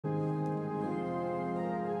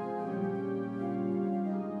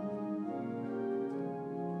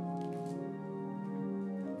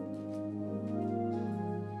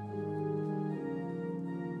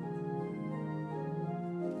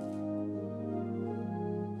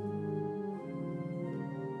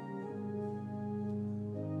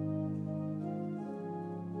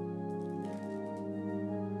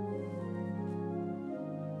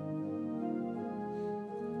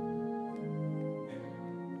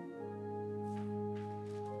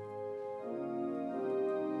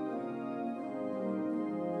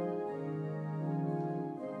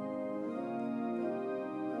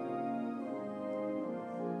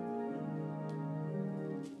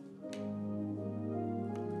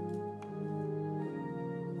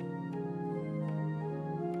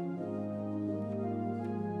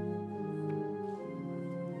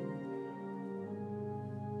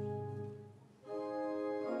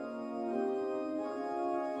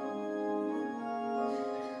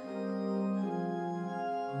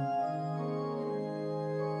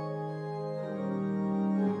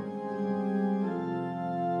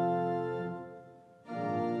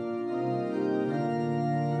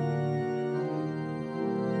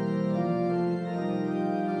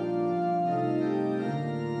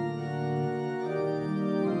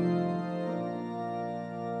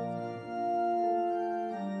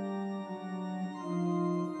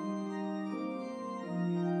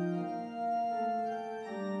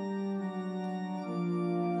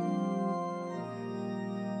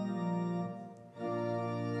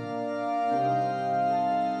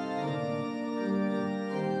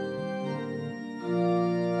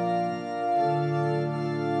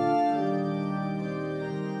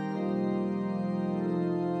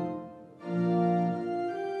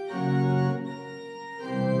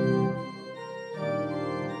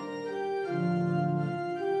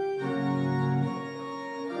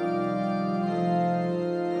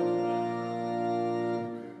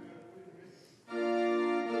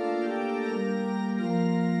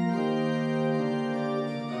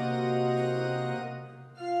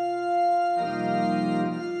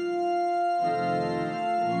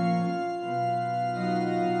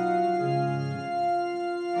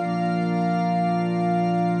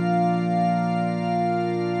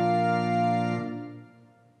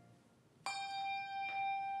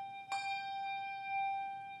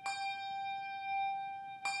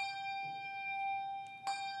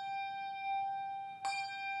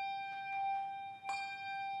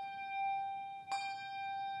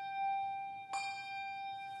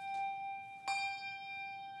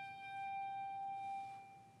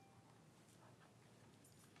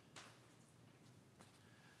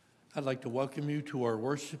I'd like to welcome you to our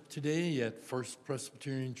worship today at First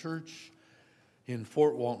Presbyterian Church in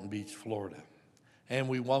Fort Walton Beach, Florida. And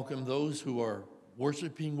we welcome those who are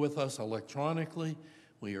worshiping with us electronically.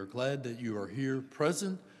 We are glad that you are here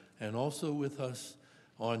present and also with us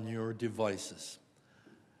on your devices.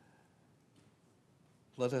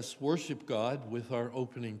 Let us worship God with our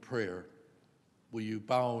opening prayer. Will you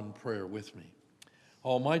bow in prayer with me?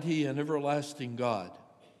 Almighty and everlasting God,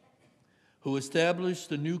 who established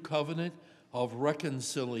the new covenant of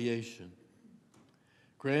reconciliation,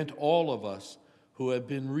 grant all of us who have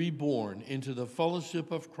been reborn into the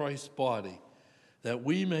fellowship of Christ's body, that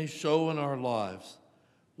we may show in our lives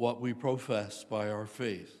what we profess by our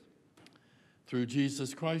faith. Through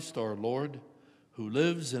Jesus Christ our Lord, who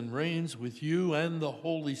lives and reigns with you and the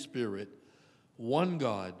Holy Spirit, one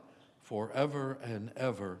God, forever and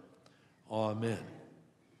ever. Amen.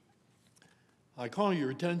 I call your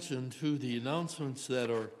attention to the announcements that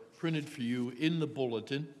are printed for you in the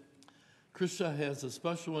bulletin. Krista has a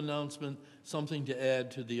special announcement, something to add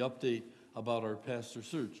to the update about our pastor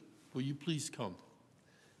search. Will you please come?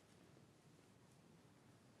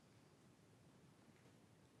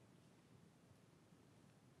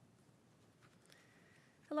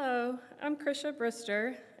 Hello, I'm Krisha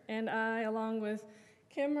Brister, and I, along with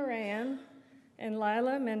Kim Moran and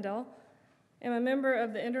Lila Mendel, am a member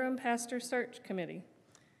of the Interim Pastor Search Committee.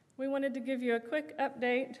 We wanted to give you a quick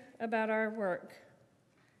update about our work.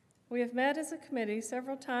 We have met as a committee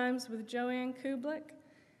several times with Joanne Kublik,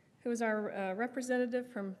 who is our representative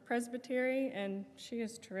from Presbytery, and she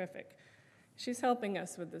is terrific. She's helping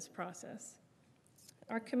us with this process.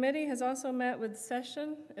 Our committee has also met with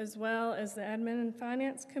Session as well as the Admin and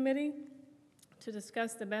Finance Committee to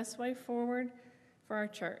discuss the best way forward for our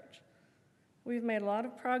church. We've made a lot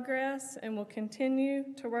of progress and will continue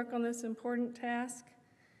to work on this important task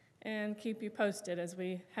and keep you posted as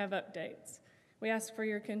we have updates. We ask for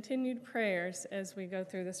your continued prayers as we go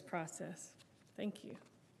through this process. Thank you.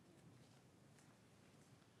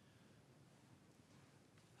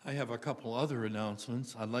 I have a couple other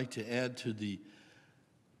announcements. I'd like to add to the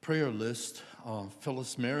prayer list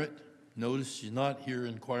Phyllis Merritt. Notice she's not here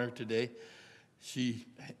in choir today. She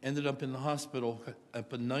ended up in the hospital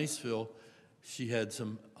up in Niceville. She had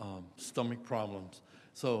some stomach problems.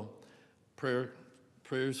 So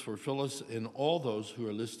prayers for Phyllis and all those who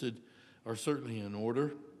are listed are certainly in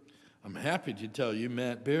order. I'm happy to tell you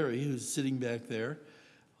Matt Berry, who's sitting back there,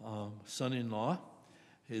 son-in-law,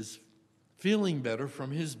 is feeling better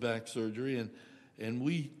from his back surgery. And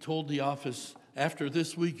we told the office, after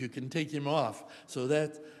this week, you can take him off. So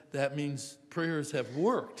that means prayers have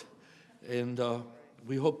worked. And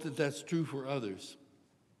we hope that that's true for others.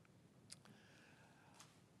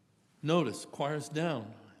 Notice, choir's down.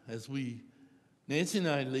 As Nancy and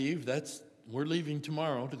I leave, we're leaving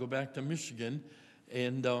tomorrow to go back to Michigan.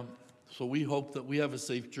 And so we hope that we have a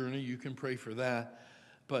safe journey. You can pray for that.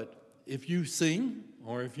 But if you sing,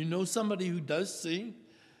 or if you know somebody who does sing,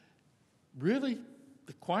 really,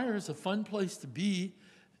 the choir is a fun place to be,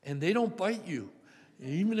 and they don't bite you,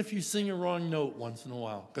 even if you sing a wrong note once in a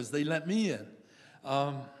while, because they let me in.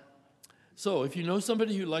 So if you know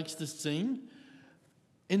somebody who likes to sing,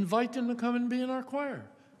 invite them to come and be in our choir.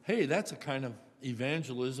 Hey, that's a kind of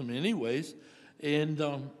evangelism anyways, and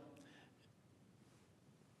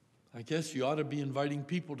I guess you ought to be inviting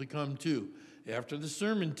people to come too. After the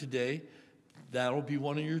sermon today, that'll be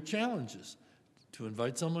one of your challenges, to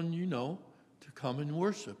invite someone you know to come and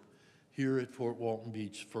worship here at Fort Walton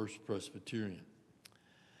Beach First Presbyterian.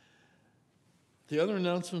 The other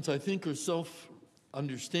announcements, I think, are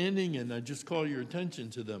self-understanding, and I just call your attention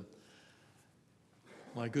to them.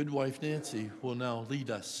 My good wife, Nancy, will now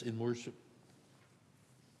lead us in worship.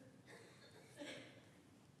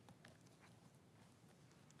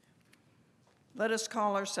 Let us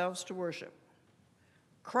call ourselves to worship.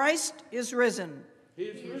 Christ is risen. He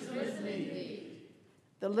is risen indeed.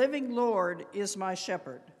 The living Lord is my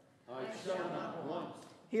shepherd. I shall not want.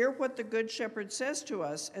 Hear what the Good Shepherd says to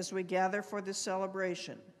us as we gather for this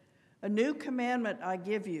celebration. A new commandment I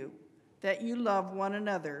give you, that you love one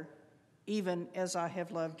another, even as I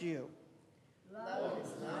have loved you. Love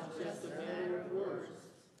is not just a matter of words,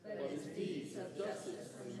 but is deeds of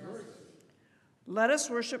justice and mercy. Let us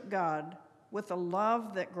worship God with a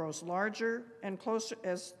love that grows larger and closer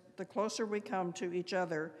as the closer we come to each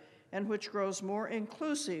other, and which grows more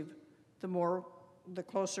inclusive the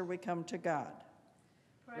closer we come to God.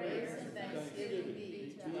 Praise and thanksgiving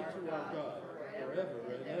be to our God forever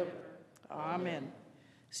and ever. Amen.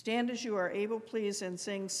 Stand as you are able, please, and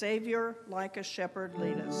sing Savior, like a shepherd,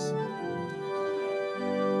 lead us.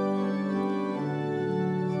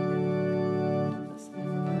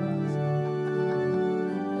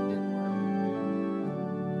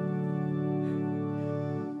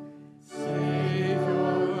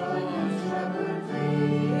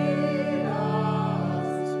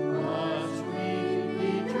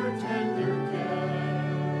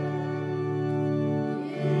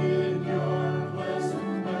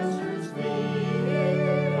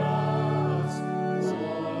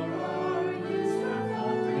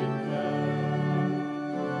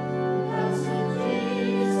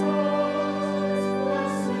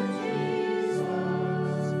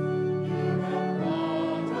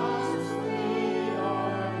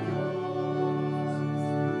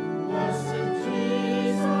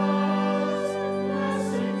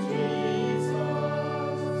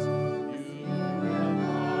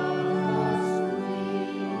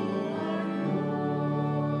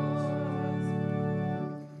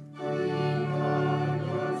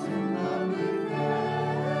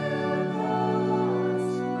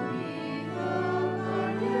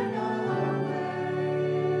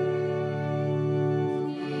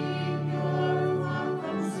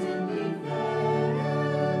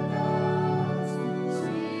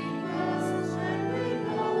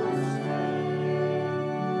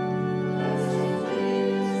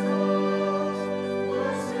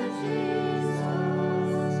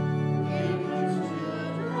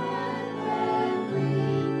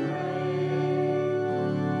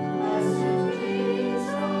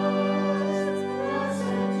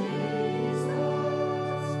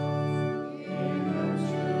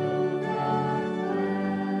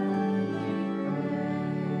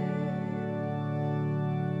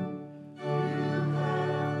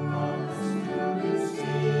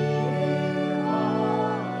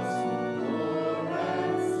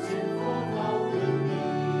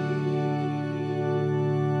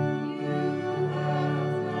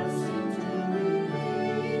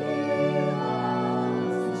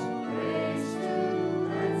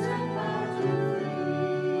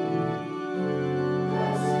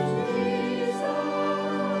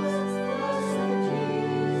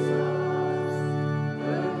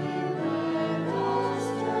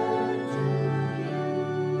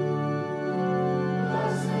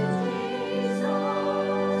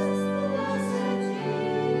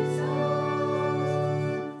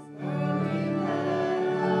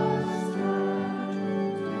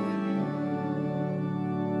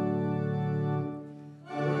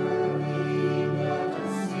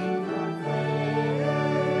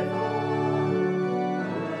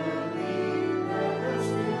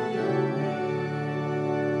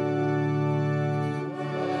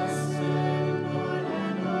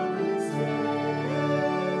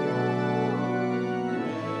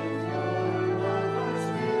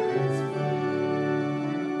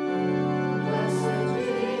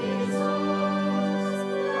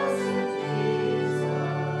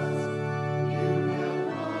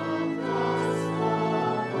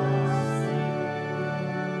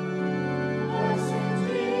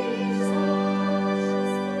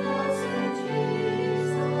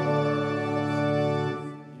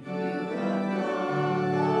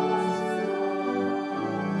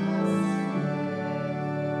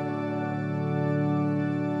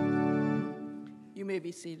 may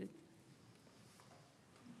be seated.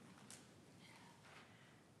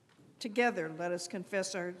 Together, let us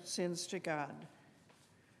confess our sins to God.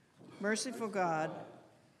 Merciful God,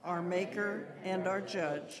 our Maker and our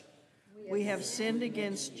Judge, we have sinned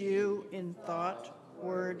against you in thought,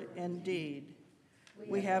 word, and deed.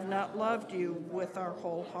 We have not loved you with our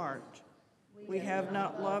whole heart. We have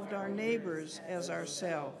not loved our neighbors as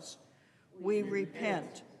ourselves. We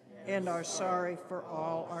repent and are sorry for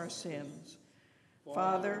all our sins.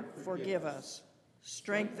 Father, forgive us.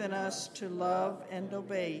 Strengthen us to love and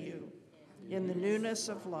obey you in the newness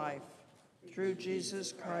of life, through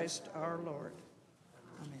Jesus Christ our Lord.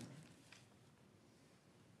 Amen.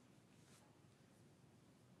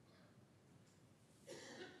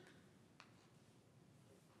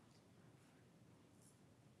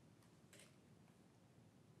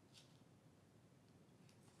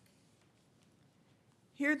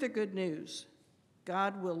 Hear the good news.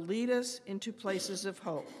 God will lead us into places of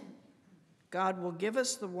hope. God will give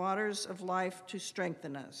us the waters of life to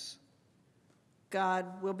strengthen us.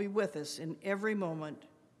 God will be with us in every moment,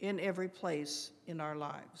 in every place in our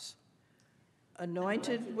lives.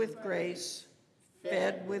 Anointed with grace,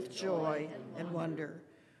 fed with joy and wonder,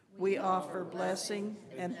 we offer blessing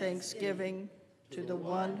and thanksgiving to the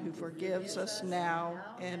one who forgives us now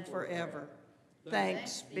and forever.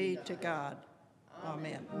 Thanks be to God.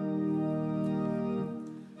 Amen.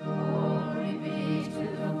 Glory be to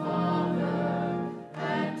the Father,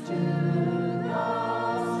 and to the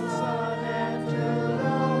Son, and to the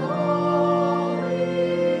Holy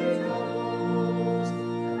Ghost,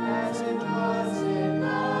 as it was in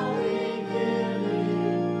the beginning,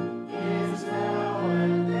 is now,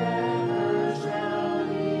 and ever shall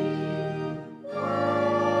be,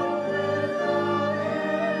 world without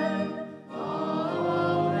end.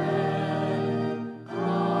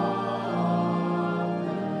 Amen.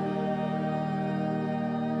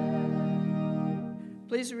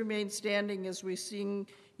 Please remain standing as we sing,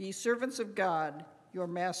 Ye Servants of God, Your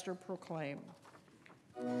Master Proclaim.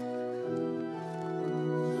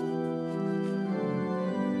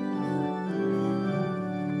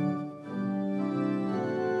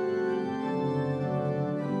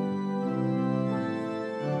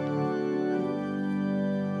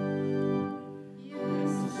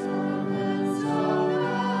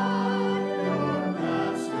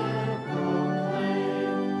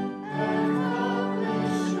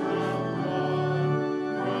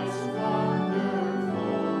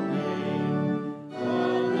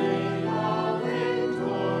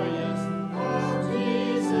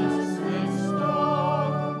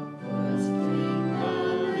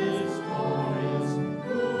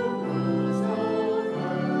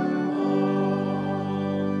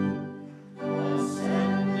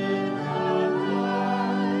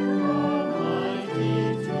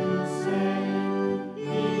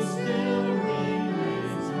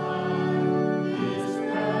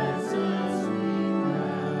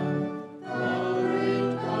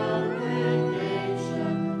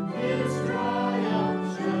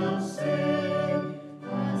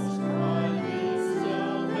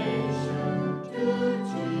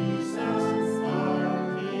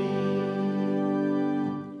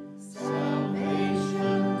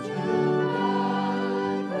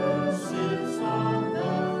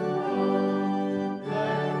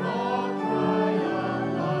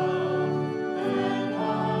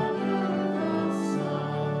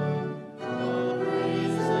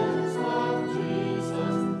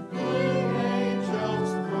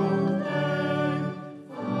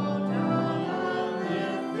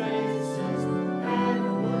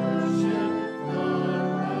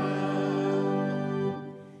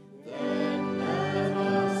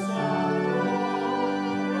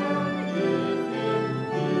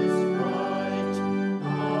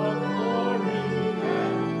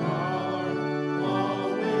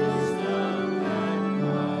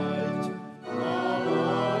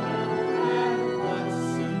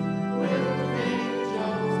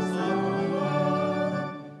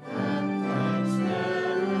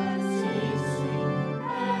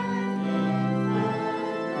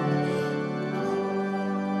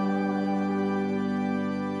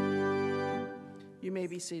 You may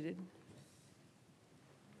be seated.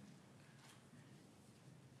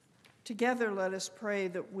 Together, let us pray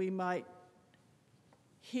that we might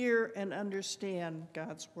hear and understand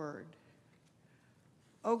God's word.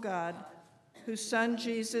 O God, whose Son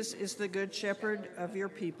Jesus is the good shepherd of your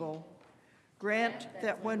people, grant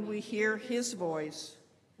that when we hear his voice,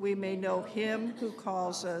 we may know him who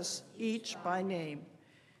calls us each by name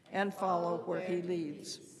and follow where he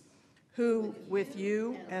leads, who, with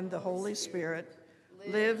you and the Holy Spirit,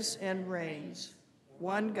 lives and reigns,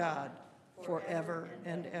 one God, forever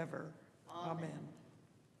and ever. Amen.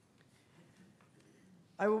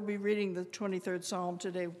 I will be reading the 23rd Psalm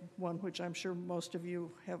today, one which I'm sure most of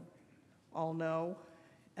you have all know.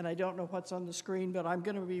 And I don't know what's on the screen, but I'm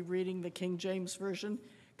going to be reading the King James Version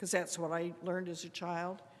because that's what I learned as a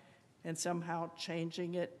child, and somehow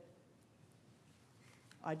changing it.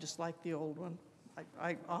 I just like the old one.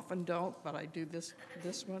 I often don't, but I do this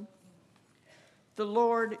one. The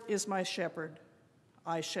Lord is my shepherd,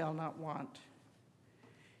 I shall not want.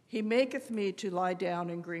 He maketh me to lie down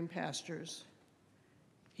in green pastures.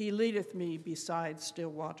 He leadeth me beside still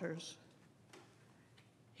waters.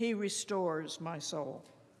 He restores my soul.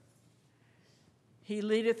 He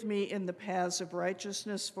leadeth me in the paths of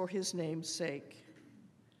righteousness for his name's sake.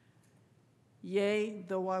 Yea,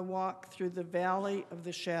 though I walk through the valley of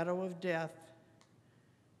the shadow of death,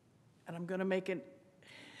 and I'm going to make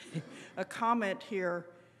a comment here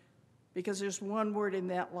because there's one word in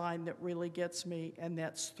that line that really gets me, and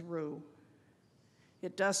that's through.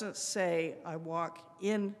 It doesn't say I walk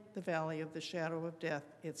in the valley of the shadow of death,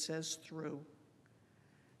 it says through.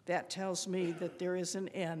 That tells me that there is an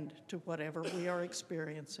end to whatever we are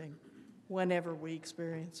experiencing, whenever we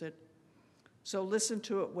experience it. So listen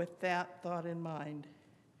to it with that thought in mind.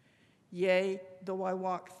 Yea, though I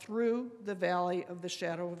walk through the valley of the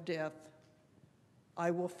shadow of death, I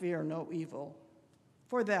will fear no evil,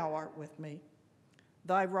 for thou art with me.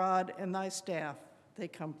 Thy rod and thy staff, they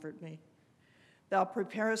comfort me. Thou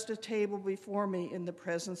preparest a table before me in the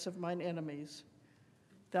presence of mine enemies.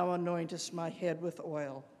 Thou anointest my head with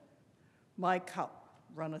oil. My cup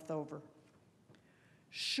runneth over.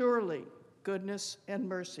 Surely goodness and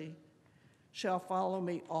mercy shall follow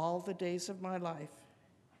me all the days of my life,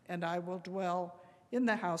 and I will dwell in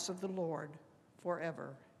the house of the Lord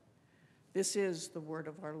forever. This is the word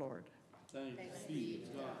of our Lord. Thanks be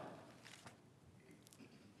to God.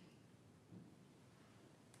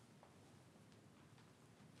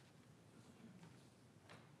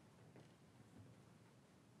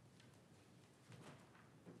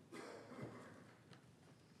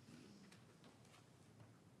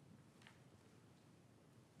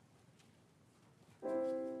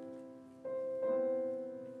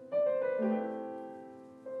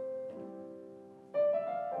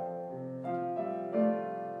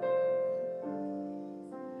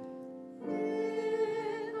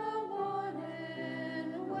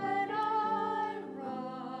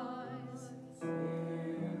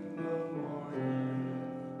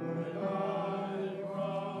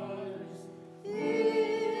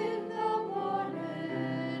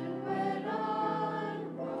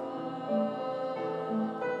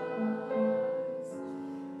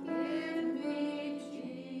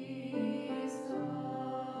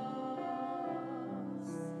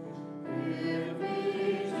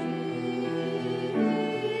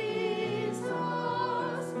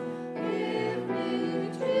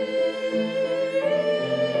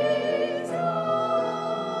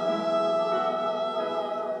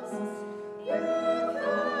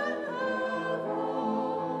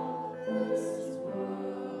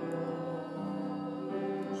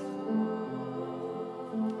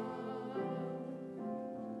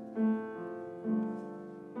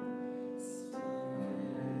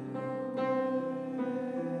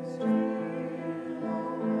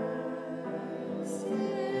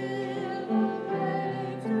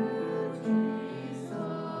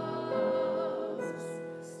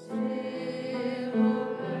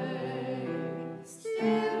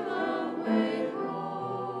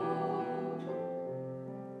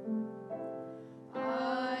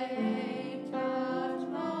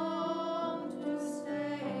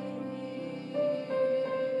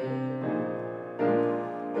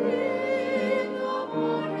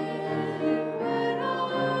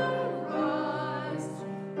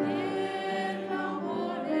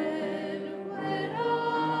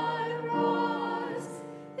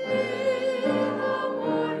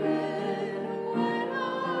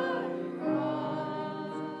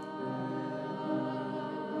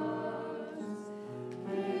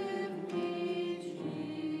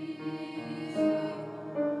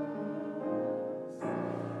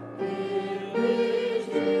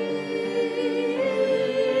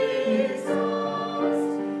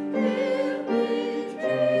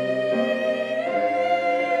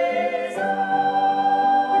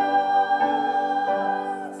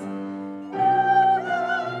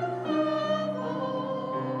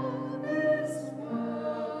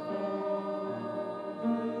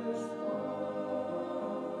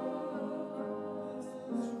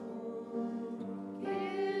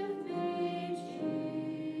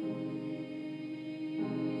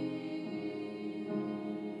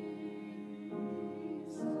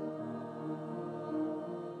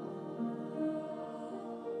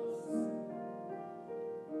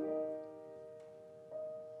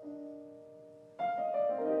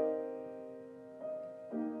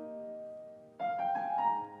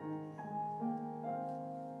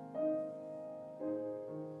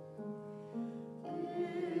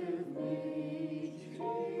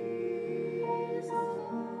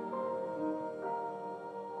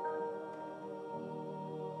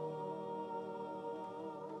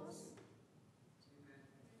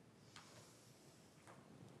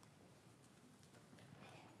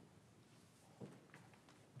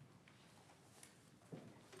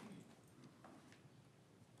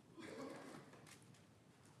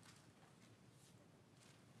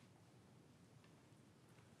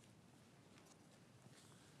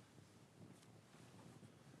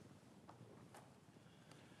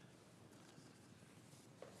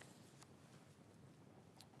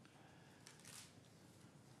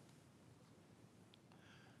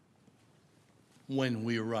 when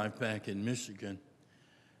we arrive back in Michigan,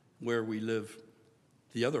 where we live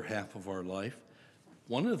the other half of our life,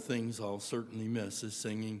 one of the things I'll certainly miss is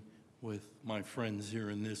singing with my friends here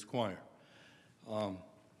in this choir.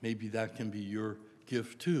 Maybe that can be your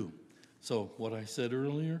gift too. So what I said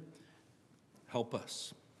earlier, help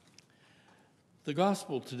us. The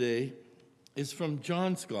gospel today is from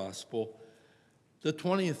John's Gospel, the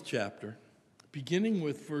 20th chapter, beginning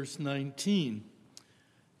with verse 19.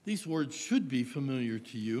 These words should be familiar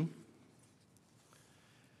to you.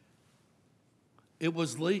 It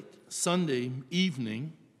was late Sunday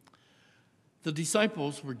evening. The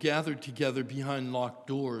disciples were gathered together behind locked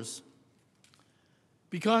doors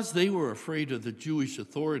because they were afraid of the Jewish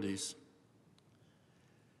authorities.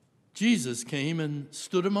 Jesus came and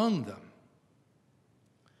stood among them.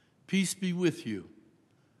 "Peace be with you,"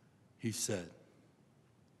 he said.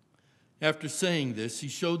 After saying this, he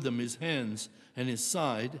showed them his hands and his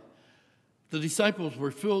side. The disciples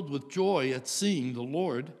were filled with joy at seeing the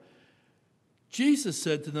Lord. Jesus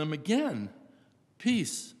said to them again,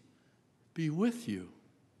 "Peace be with you.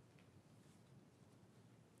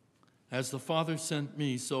 As the Father sent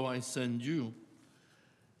me, so I send you."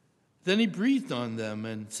 Then he breathed on them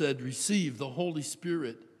and said, "Receive the Holy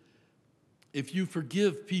Spirit. If you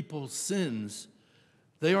forgive people's sins,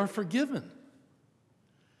 they are forgiven.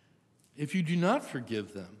 If you do not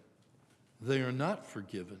forgive them, they are not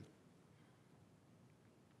forgiven."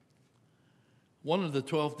 One of the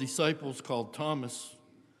 12 disciples, called Thomas,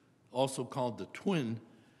 also called the twin,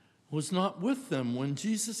 was not with them when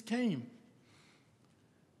Jesus came.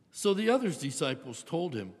 So the other disciples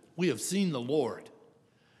told him, "We have seen the Lord."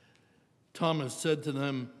 Thomas said to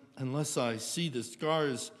them, "Unless I see the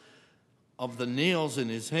scars of the nails in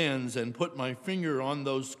his hands and put my finger on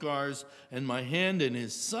those scars and my hand in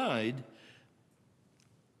his side,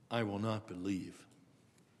 I will not believe."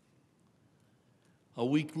 A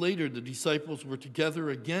week later, the disciples were together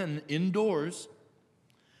again indoors.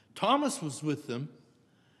 Thomas was with them.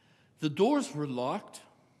 The doors were locked,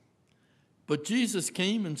 but Jesus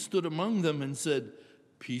came and stood among them and said,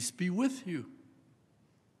 "Peace be with you."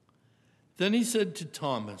 Then he said to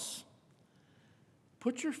Thomas,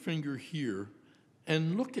 "Put your finger here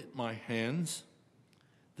and look at my hands.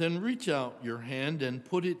 Then reach out your hand and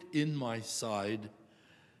put it in my side.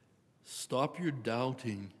 Stop your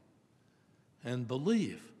doubting and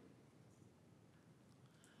believe."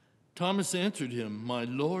 Thomas answered him, "My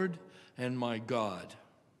Lord and my God."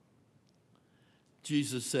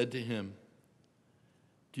 Jesus said to him,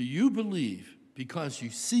 "Do you believe because you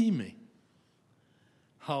see me?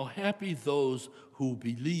 How happy those who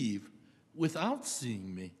believe without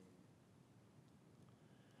seeing me."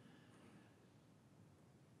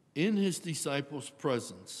 In his disciples'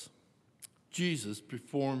 presence, Jesus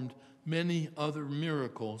performed many other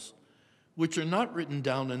miracles which are not written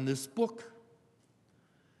down in this book.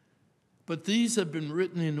 But these have been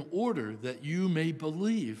written in order that you may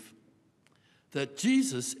believe that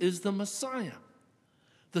Jesus is the Messiah,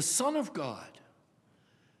 the Son of God,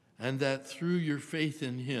 and that through your faith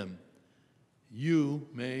in him, you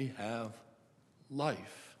may have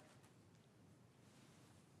life.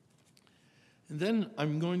 And then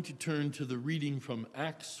I'm going to turn to the reading from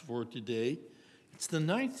Acts for today. It's the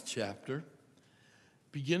 9th chapter,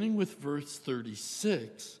 beginning with verse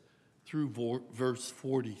 36 through verse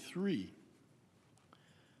 43.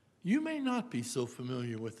 You may not be so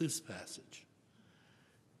familiar with this passage.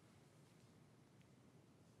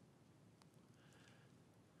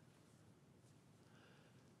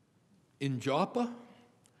 In Joppa,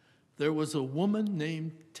 there was a woman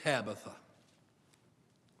named Tabitha,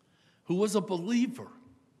 who was a believer.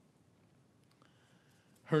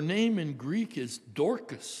 Her name in Greek is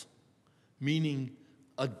Dorcas, meaning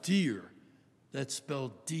a deer. That's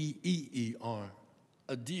spelled D-E-E-R,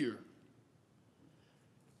 a deer.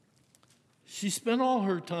 She spent all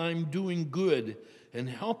her time doing good and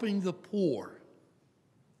helping the poor.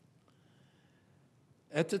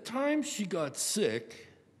 At that time she got sick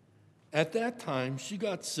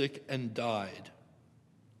and died.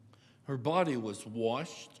 Her body was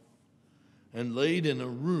washed and laid in a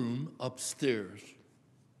room upstairs.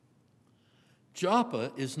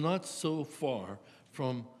 Joppa is not so far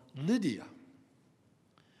from Lydia.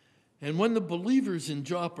 And when the believers in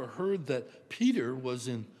Joppa heard that Peter was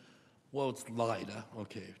in, it's Lydda,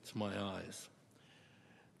 okay, it's my eyes.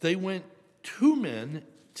 They went 2 men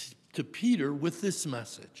to Peter with this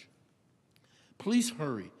message: "Please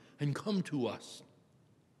hurry and come to us."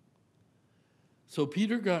 So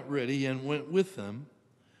Peter got ready and went with them.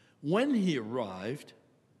 When he arrived,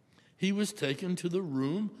 he was taken to the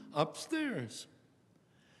room upstairs,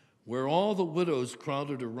 where all the widows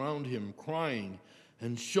crowded around him, crying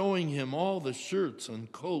and showing him all the shirts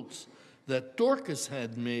and coats that Dorcas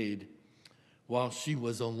had made while she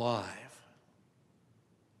was alive.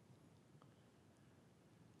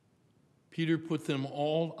 Peter put them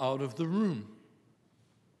all out of the room,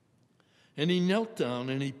 and he knelt down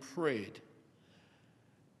and he prayed.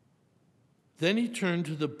 Then he turned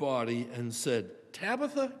to the body and said,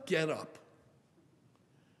 "Tabitha, get up."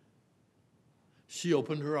 She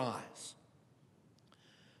opened her eyes.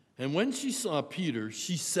 And when she saw Peter,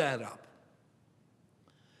 she sat up.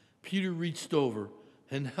 Peter reached over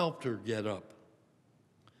and helped her get up.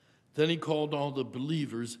 Then he called all the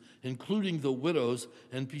believers, including the widows,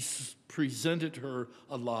 and presented her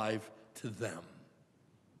alive to them.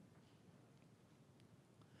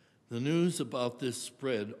 The news about this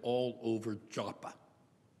spread all over Joppa,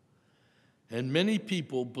 and many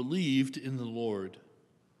people believed in the Lord.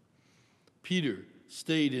 Peter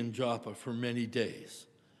stayed in Joppa for many days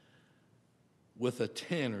with a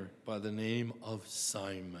tanner by the name of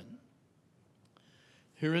Simon.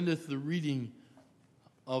 Here endeth the reading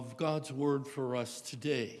of God's word for us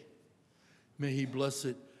today. May he bless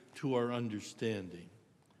it to our understanding.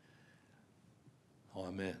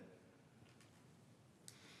 Amen.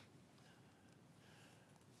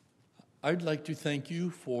 I'd like to thank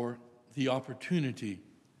you for the opportunity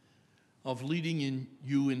of leading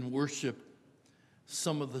you in worship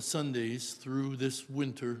some of the Sundays through this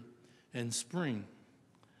winter and spring.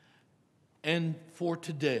 And for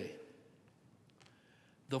today,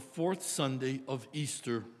 the fourth Sunday of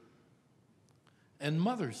Easter and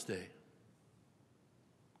Mother's Day.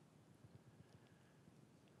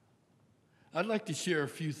 I'd like to share a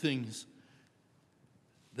few things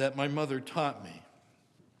that my mother taught me.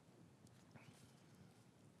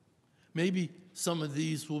 Maybe some of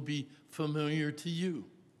these will be familiar to you.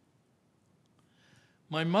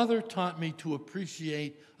 My mother taught me to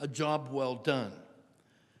appreciate a job well done.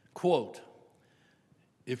 Quote,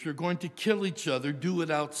 "If you're going to kill each other, do it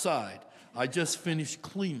outside. I just finished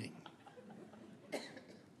cleaning."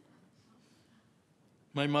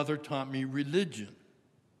 My mother taught me religion.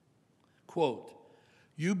 Quote,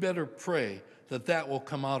 "You better pray that will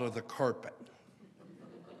come out of the carpet."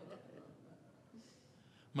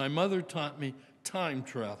 My mother taught me time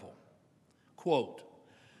travel. Quote,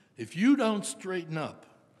 "If you don't straighten up,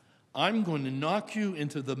 I'm going to knock you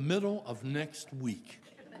into the middle of next week."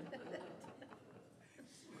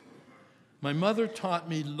 My mother taught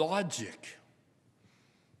me logic.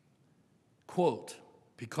 Quote,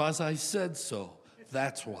 "Because I said so,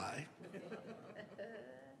 that's why."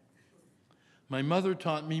 My mother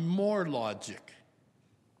taught me more logic.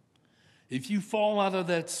 If you fall out of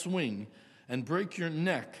that swing and break your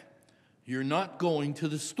neck, you're not going to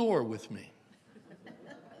the store with me.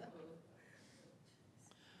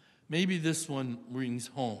 Maybe this one rings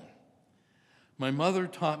home. My mother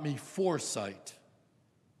taught me foresight.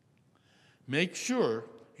 Make sure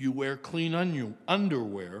you wear clean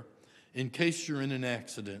underwear in case you're in an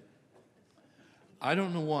accident. I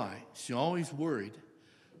don't know why. She always worried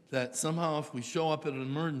that somehow if we show up at an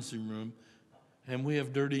emergency room and we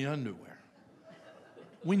have dirty underwear.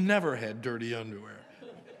 We never had dirty underwear.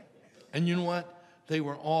 And you know what? They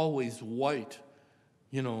were always white,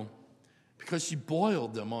 because she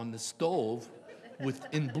boiled them on the stove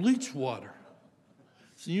in bleach water.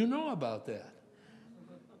 So you know about that.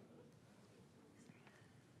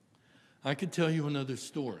 I could tell you another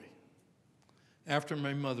story. After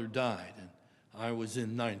my mother died, and I was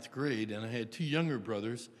in 9th grade, and I had two younger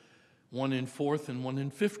brothers, one in 4th and one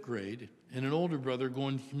in 5th grade, and an older brother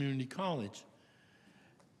going to community college.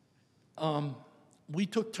 We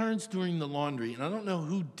took turns doing the laundry, and I don't know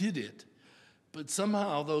who did it, but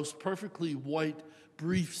somehow those perfectly white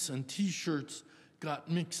briefs and T-shirts got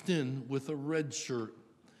mixed in with a red shirt.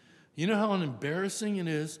 You know how embarrassing it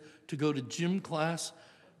is to go to gym class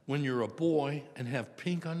when you're a boy and have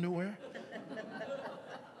pink underwear?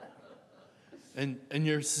 And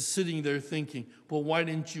you're sitting there thinking, well, why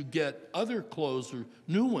didn't you get other clothes or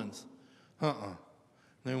new ones?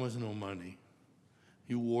 There was no money.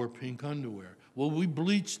 You wore pink underwear. Well, we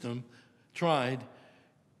bleached them, tried.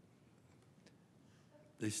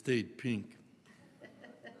 They stayed pink.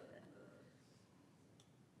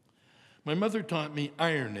 My mother taught me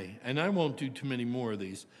irony, and I won't do too many more of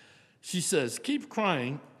these. She says, keep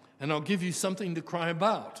crying, and I'll give you something to cry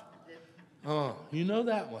about. Oh, you know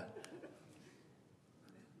that one.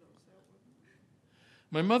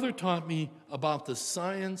 My mother taught me about the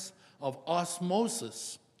science of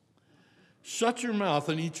osmosis. Shut your mouth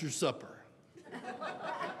and eat your supper.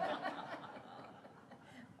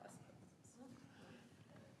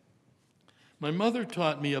 My mother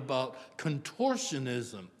taught me about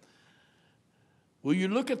contortionism. Will you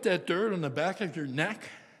look at that dirt on the back of your neck?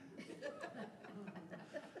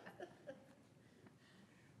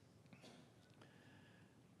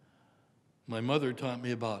 My mother taught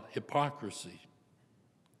me about hypocrisy.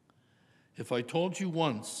 If I told you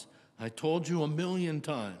once, I told you 1,000,000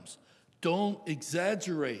 times. Don't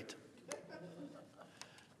exaggerate.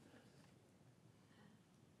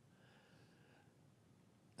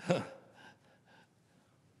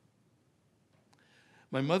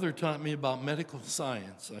 My mother taught me about medical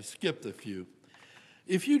science. I skipped a few.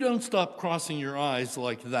 If you don't stop crossing your eyes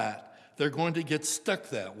like that, they're going to get stuck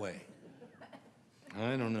that way.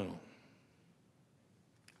 I don't know.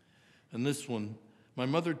 And this one, my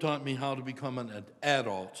mother taught me how to become an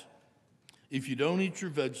adult. If you don't eat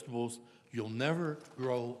your vegetables, you'll never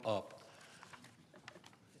grow up.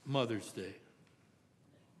 Mother's Day.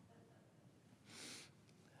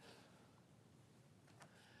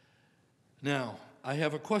 Now, I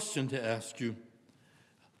have a question to ask you.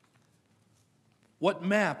 What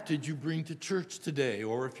map did you bring to church today?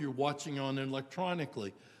 Or if you're watching on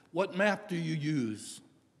electronically, what map do you use?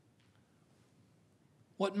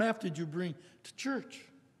 What map did you bring to church?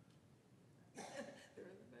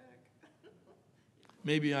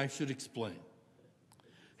 Maybe I should explain.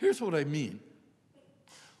 Here's what I mean.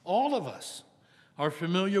 All of us are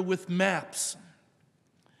familiar with maps.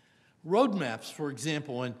 Road maps, for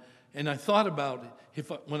example, and I thought about it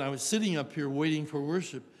when I was sitting up here waiting for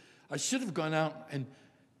worship, I should have gone out and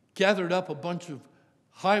gathered up a bunch of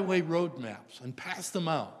highway road maps and passed them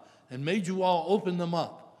out and made you all open them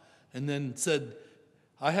up and then said,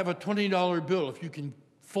 I have a $20 bill if you can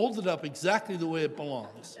fold it up exactly the way it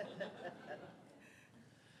belongs.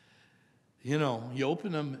 You know, you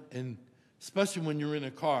open them, and especially when you're in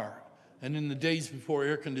a car, and in the days before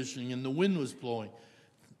air conditioning and the wind was blowing,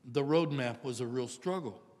 the road map was a real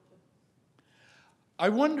struggle. I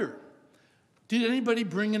wonder, did anybody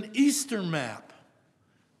bring an Easter map?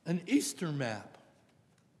 An Easter map.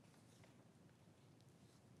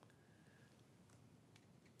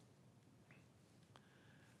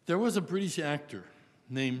 There was a British actor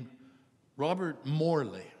named Robert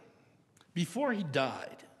Morley. Before he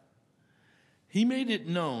died, he made it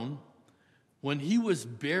known when he was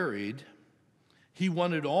buried, he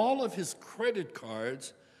wanted all of his credit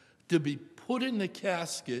cards to be put in the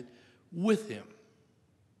casket with him.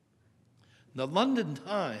 The London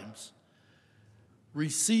Times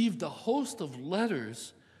received a host of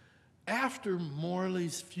letters after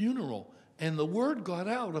Morley's funeral, and the word got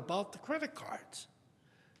out about the credit cards.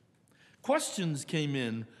 Questions came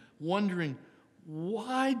in wondering,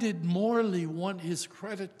 why did Morley want his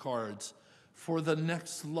credit cards for the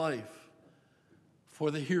next life,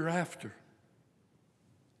 for the hereafter?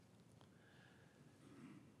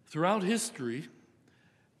 Throughout history,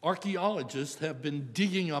 archaeologists have been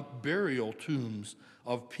digging up burial tombs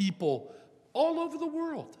of people all over the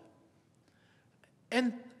world.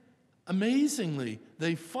 And amazingly,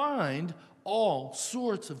 they find all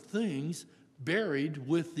sorts of things buried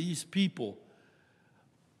with these people.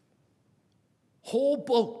 Whole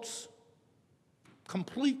boats,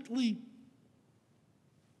 completely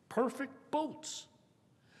perfect boats,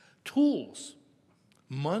 tools,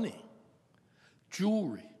 money,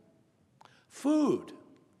 jewelry, food.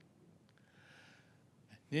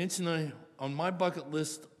 Nancy and I, on my bucket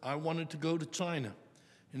list, I wanted to go to China.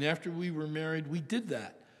 And after we were married, we did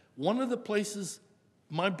that. One of the places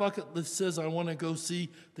my bucket list says I want to go see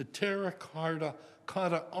the terracotta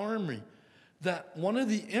army that one of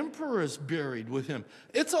the emperors buried with him.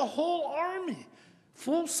 It's a whole army,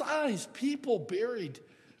 full-size people buried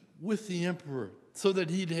with the emperor so that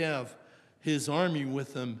he'd have his army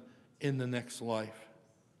with him in the next life.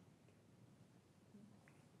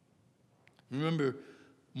 Remember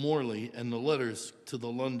Morley and the letters to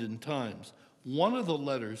the London Times. One of the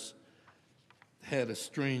letters had a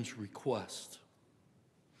strange request.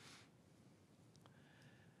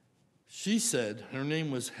 She said, her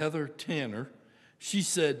name was Heather Tanner, she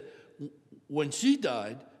said when she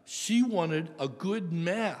died, she wanted a good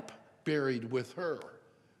map buried with her.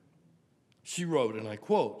 She wrote, and I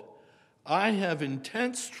quote, I have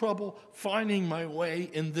intense trouble finding my way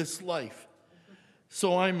in this life,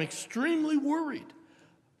 so I'm extremely worried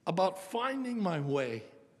about finding my way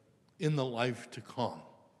in the life to come.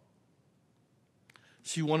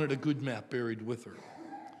 She wanted a good map buried with her.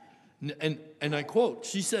 And I quote,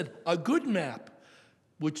 she said, a good map,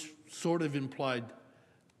 which sort of implied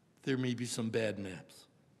there may be some bad maps.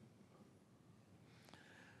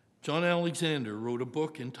 John Alexander wrote a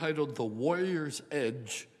book entitled The Warrior's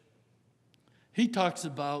Edge. He talks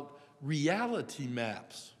about reality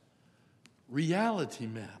maps. reality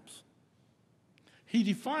maps. He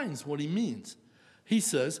defines what he means. He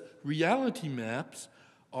says reality maps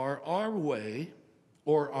are our way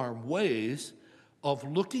or our ways of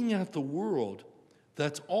looking at the world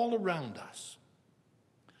that's all around us.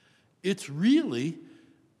 It's really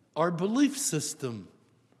our belief system.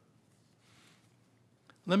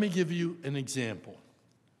 Let me give you an example.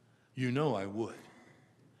 You know I would.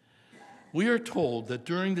 We are told that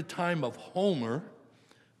during the time of Homer,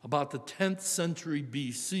 about the 10th century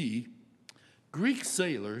BC, Greek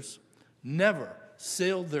sailors never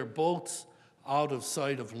sailed their boats out of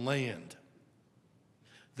sight of land.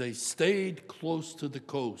 They stayed close to the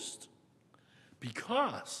coast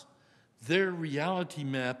because their reality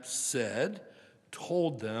map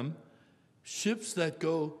told them, ships that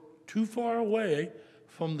go too far away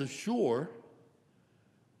from the shore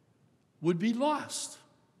would be lost.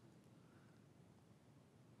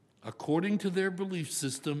 According to their belief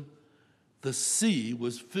system, the sea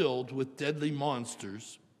was filled with deadly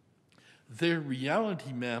monsters. Their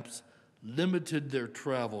reality maps limited their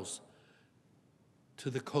travels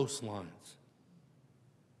to the coastlines.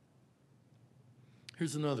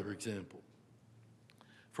 Here's another example.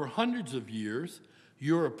 For hundreds of years,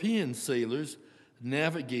 European sailors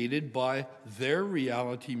navigated by their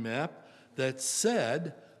reality map that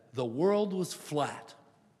said the world was flat.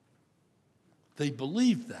 They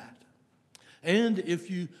believed that. And if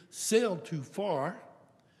you sailed too far,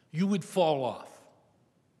 you would fall off.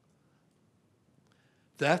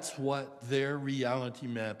 That's what their reality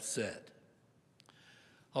map said.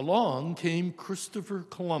 Along came Christopher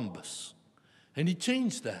Columbus, and he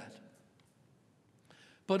changed that.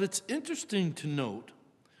 But it's interesting to note,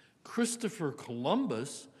 Christopher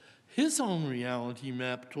Columbus, his own reality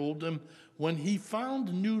map told him when he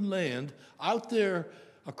found new land out there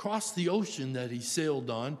across the ocean that he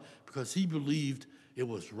sailed on, because he believed it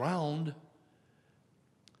was round,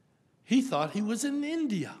 he thought he was in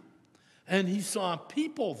India. And he saw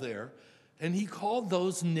people there, and he called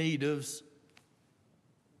those natives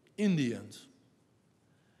Indians.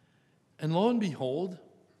 And lo and behold,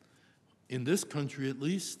 in this country at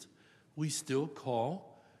least, we still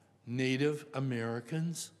call Native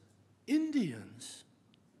Americans Indians.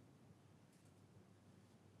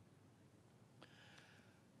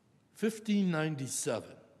 1597,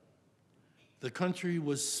 the country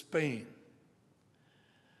was Spain.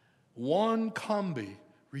 Juan Combe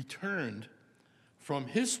returned from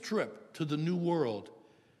his trip to the New World.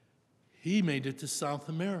 He made it to South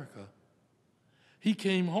America. He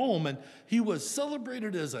came home and he was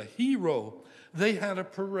celebrated as a hero. They had a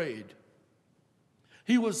parade.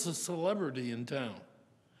 He was a celebrity in town.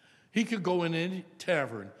 He could go in any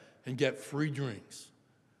tavern and get free drinks.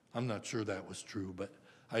 I'm not sure that was true, but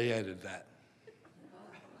I added that.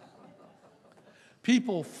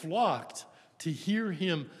 People flocked to hear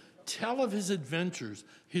him tell of his adventures,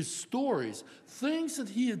 his stories, things that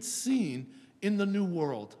he had seen in the New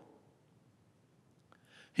World.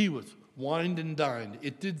 He was wined and dined.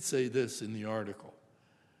 It did say this in the article.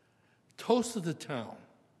 Toast of the town.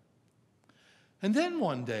 And then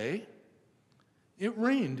one day, it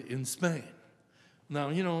rained in Spain. Now,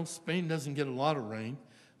 you know, Spain doesn't get a lot of rain,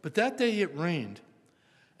 but that day it rained.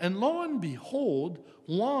 And lo and behold,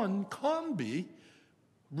 Juan Combe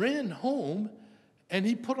ran home and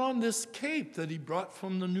he put on this cape that he brought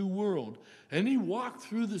from the New World. And he walked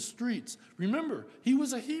through the streets. Remember, he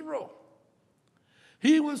was a hero.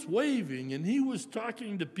 He was waving and he was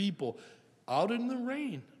talking to people out in the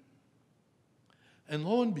rain. And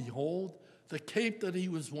lo and behold, the cape that he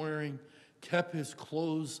was wearing kept his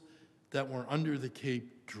clothes that were under the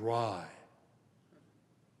cape dry.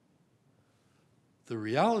 The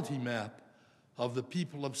reality map of the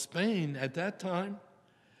people of Spain at that time,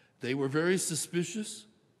 they were very suspicious,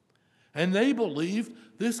 and they believed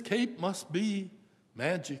this cape must be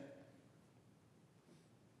magic.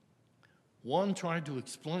 One tried to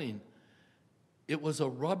explain it was a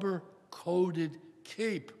rubber-coated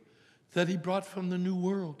cape that he brought from the New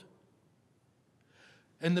World.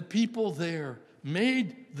 And the people there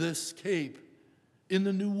made this cape in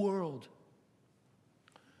the New World.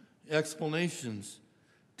 Explanations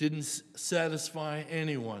didn't satisfy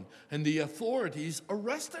anyone, and the authorities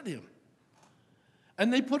arrested him.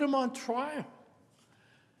 And they put him on trial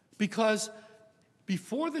because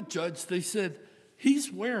before the judge they said,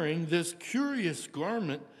 he's wearing this curious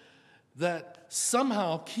garment that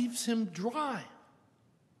somehow keeps him dry.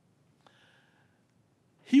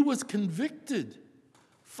 He was convicted,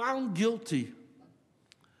 found guilty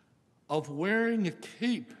of wearing a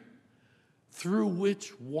cape through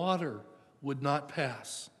which water would not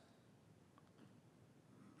pass.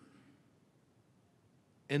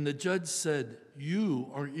 And the judge said, "You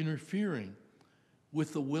are interfering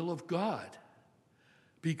with the will of God,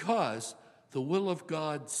 because the will of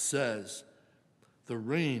God says the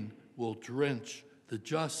rain will drench the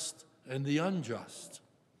just and the unjust."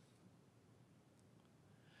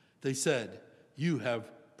 They said, "You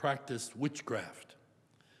have practiced witchcraft,"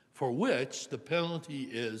 for which the penalty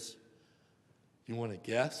is, you want to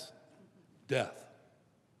guess? Death.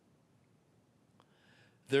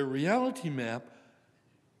 Their reality map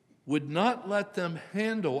would not let them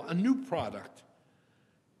handle a new product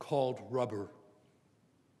called rubber.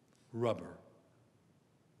 Rubber.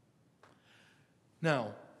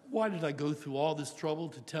 Now, why did I go through all this trouble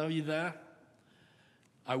to tell you that?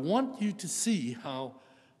 I want you to see how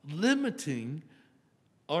limiting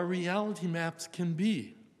our reality maps can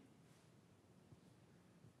be.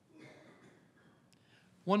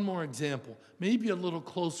 One more example, maybe a little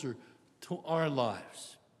closer to our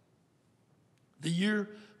lives. The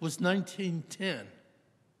year was 1910.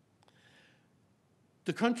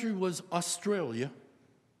 The country was Australia,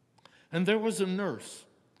 and there was a nurse.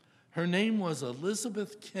 Her name was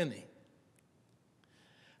Elizabeth Kenny,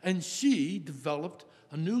 and she developed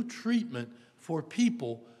a new treatment for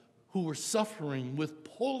people who were suffering with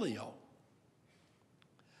polio.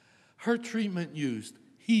 Her treatment used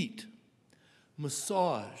heat,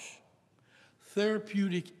 massage,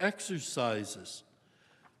 therapeutic exercises.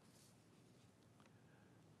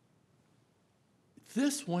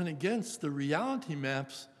 This went against the reality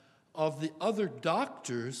maps of the other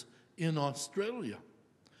doctors in Australia.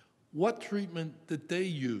 What treatment did they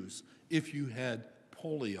use if you had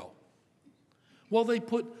polio? Well, they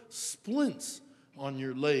put splints on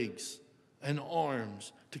your legs and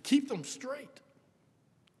arms to keep them straight.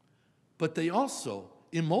 But they also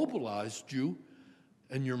immobilized you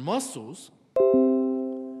and your muscles.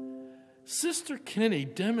 Sister Kenny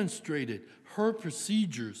demonstrated her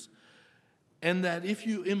procedures, and that if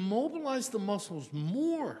you immobilize the muscles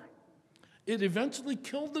more, it eventually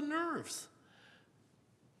killed the nerves.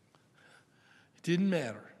 It didn't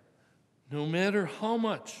matter. No matter how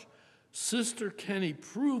much Sister Kenny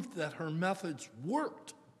proved that her methods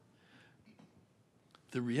worked,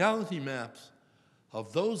 the reality maps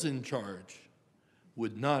of those in charge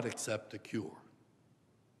would not accept a cure.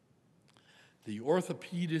 The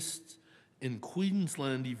orthopedists in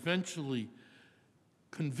Queensland eventually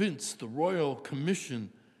convinced the Royal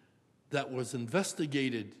Commission that was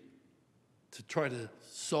investigated to try to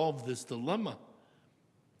solve this dilemma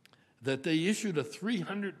that they issued a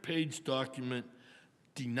 300-page document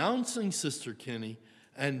denouncing Sister Kenny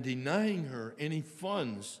and denying her any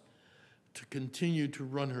funds to continue to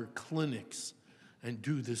run her clinics and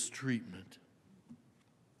do this treatment.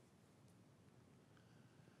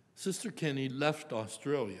 Sister Kenny left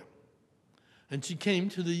Australia, and she came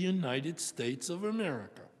to the United States of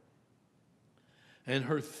America. And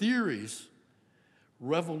her theories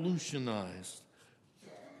revolutionized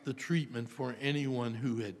the treatment for anyone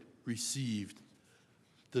who had received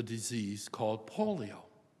the disease called polio.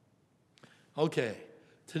 Okay,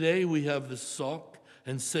 today we have the Salk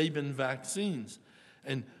and Sabin vaccines.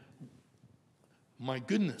 And my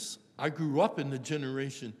goodness, I grew up in the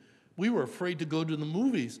generation, we were afraid to go to the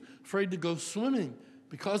movies, afraid to go swimming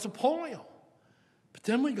because of polio. But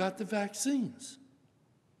then we got the vaccines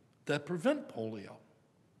that prevent polio.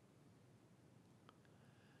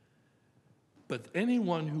 But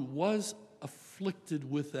anyone who was afflicted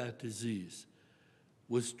with that disease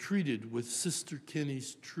was treated with Sister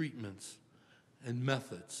Kenny's treatments and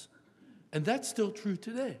methods. And that's still true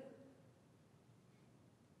today.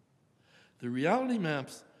 The reality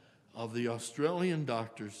maps of the Australian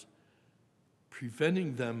doctors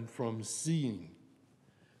preventing them from seeing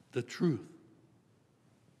the truth.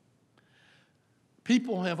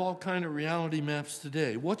 People have all kinds of reality maps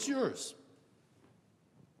today. What's yours?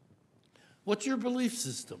 What's your belief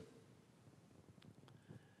system?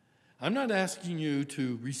 I'm not asking you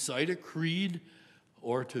to recite a creed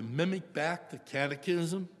or to mimic back the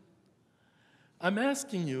catechism. I'm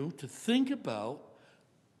asking you to think about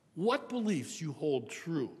what beliefs you hold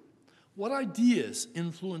true, what ideas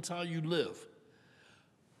influence how you live,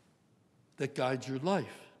 that guide your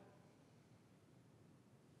life.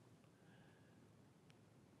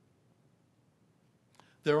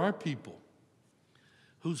 There are people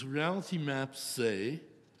whose reality maps say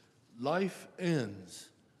life ends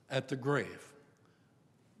at the grave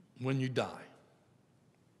when you die.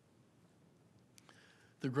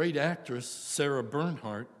 The great actress Sarah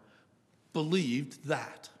Bernhardt believed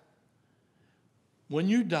that. When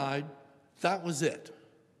you died, that was it.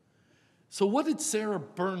 So what did Sarah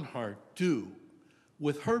Bernhardt do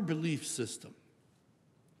with her belief system?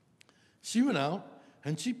 She went out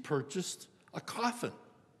and she purchased a coffin,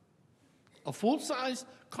 a full-size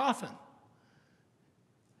coffin.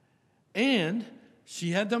 And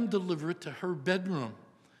she had them deliver it to her bedroom,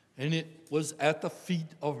 and it was at the feet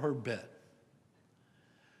of her bed.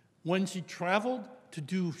 When she traveled to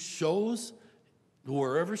do shows,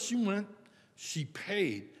 wherever she went, she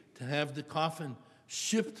paid to have the coffin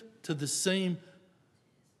shipped to the same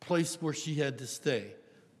place where she had to stay,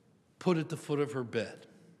 put at the foot of her bed.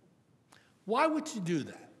 Why would she do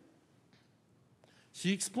that?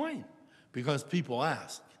 She explained, because people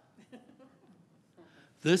ask.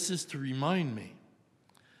 This is to remind me,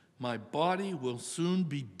 my body will soon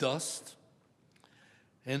be dust,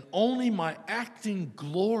 and only my acting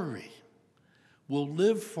glory will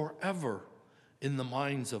live forever in the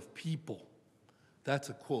minds of people. That's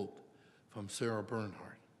a quote from Sarah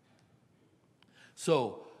Bernhardt.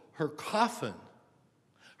 So her coffin,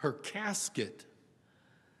 her casket,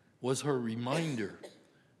 was her reminder,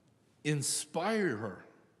 inspired her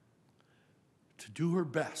to do her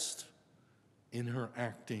best in her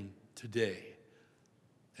acting today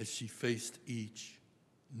as she faced each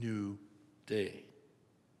new day.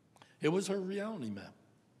 It was her reality map.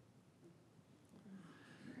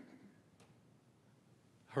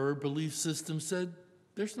 Her belief system said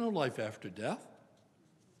there's no life after death.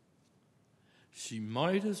 She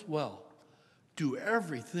might as well do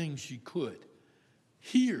everything she could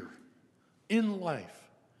here in life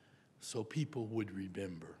so people would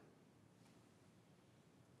remember.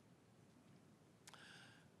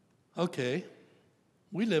 Okay,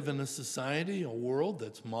 we live in a society, a world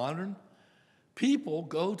that's modern. People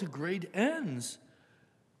go to great ends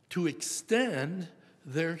to extend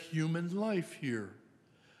their human life here.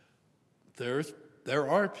 There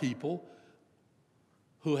are people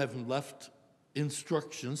who have left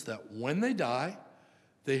instructions that when they die,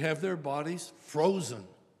 they have their bodies frozen,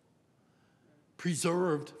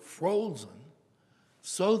 preserved, frozen,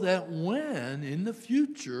 so that when in the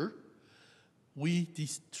future we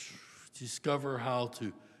discover how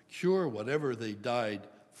to cure whatever they died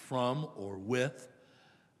from or with,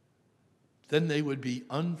 then they would be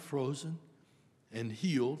unfrozen and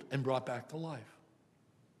healed and brought back to life.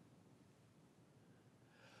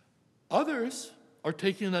 Others are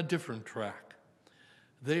taking a different track.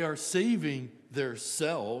 They are saving their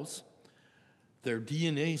cells, their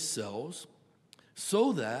DNA cells,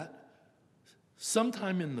 so that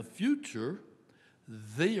sometime in the future,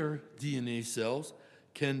 their DNA cells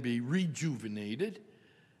can be rejuvenated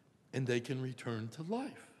and they can return to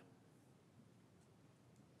life.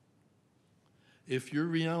 If your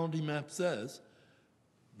reality map says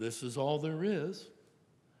this is all there is,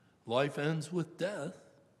 life ends with death,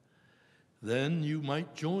 then you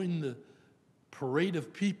might join the parade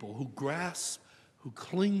of people who grasp, who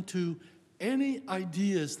cling to any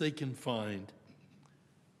ideas they can find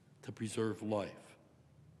to preserve life,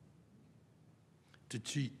 to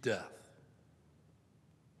cheat death.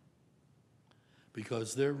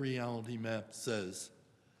 Because their reality map says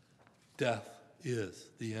death is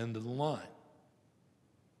the end of the line.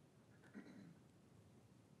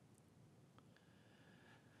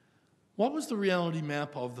 What was the reality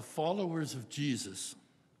map of the followers of Jesus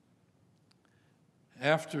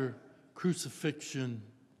after crucifixion,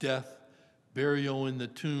 death, burial in the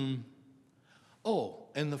tomb,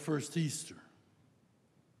 and the first Easter?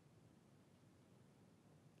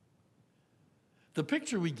 The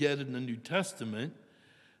picture we get in the New Testament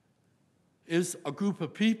is a group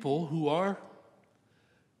of people who are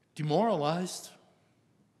demoralized.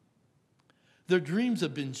 Their dreams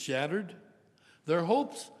have been shattered, their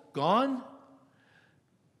hopes gone.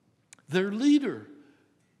 Their leader,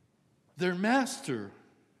 their master,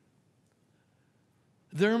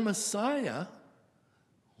 their Messiah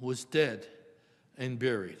was dead and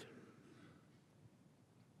buried.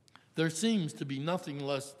 There seems to be nothing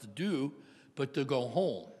less to do but to go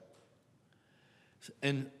home.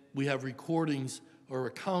 And we have recordings or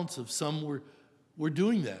accounts of some were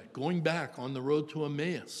doing that, going back on the road to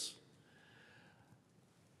Emmaus,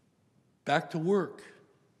 back to work.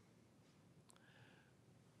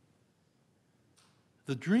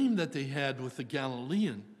 The dream that they had with the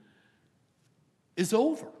Galilean is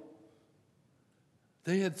over.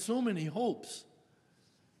 They had so many hopes.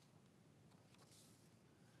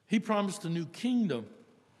 He promised a new kingdom.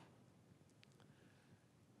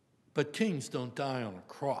 But kings don't die on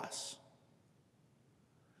a cross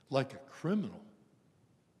like a criminal.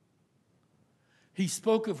 He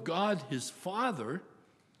spoke of God, his Father,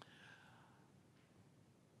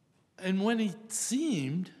 and when it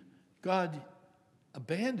seemed God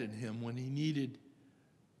abandoned him when he needed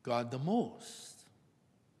God the most,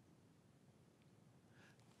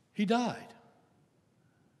 he died.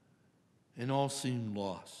 and all seemed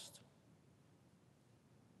lost.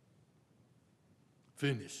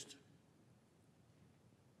 Finished.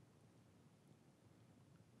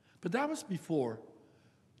 But that was before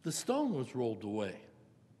the stone was rolled away.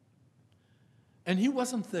 And he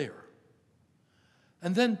wasn't there.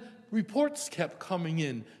 And then reports kept coming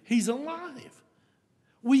in. He's alive.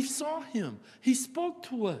 We saw him. He spoke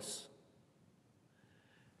to us.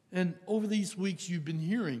 And over these weeks, you've been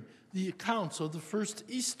hearing the accounts of the first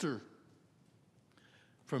Easter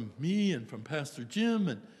from me and from Pastor Jim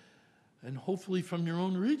and hopefully from your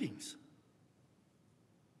own readings.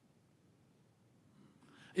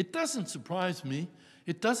 It doesn't surprise me,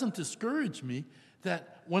 it doesn't discourage me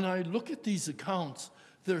that when I look at these accounts,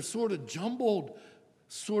 they're sort of jumbled,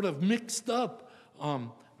 sort of mixed up.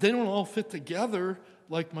 They don't all fit together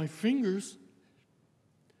like my fingers.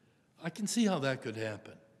 I can see how that could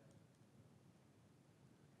happen.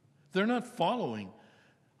 They're not following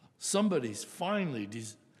somebody's finely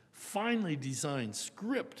designed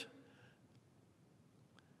script.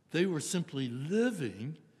 They were simply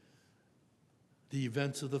living the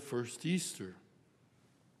events of the first Easter.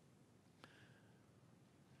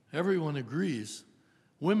 Everyone agrees.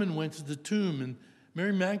 Women went to the tomb, and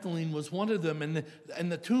Mary Magdalene was one of them,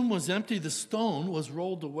 and the tomb was empty, the stone was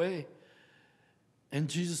rolled away, and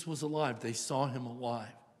Jesus was alive. They saw him alive.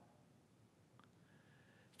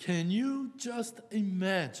 Can you just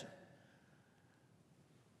imagine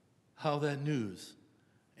how that news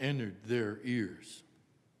entered their ears?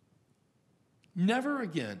 Never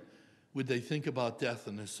again would they think about death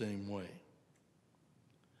in the same way.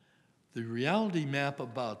 The reality map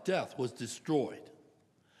about death was destroyed.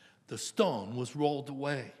 The stone was rolled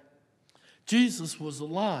away. Jesus was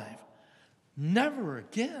alive. Never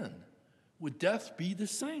again would death be the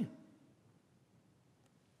same.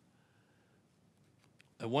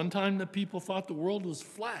 At one time, the people thought the world was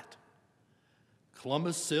flat.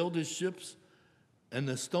 Columbus sailed his ships, and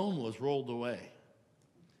the stone was rolled away.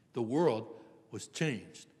 The world was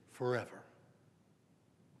changed forever.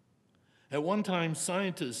 At one time,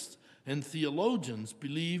 scientists and theologians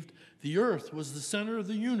believed the earth was the center of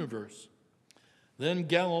the universe. Then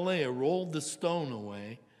Galileo rolled the stone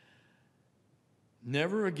away.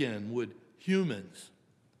 Never again would humans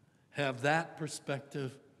have that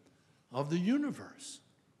perspective of the universe.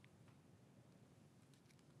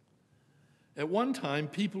 At one time,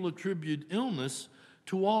 people attributed illness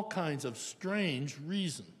to all kinds of strange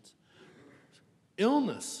reasons.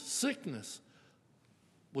 Illness, sickness,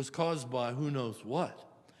 was caused by who knows what.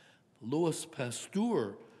 Louis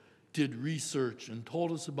Pasteur did research and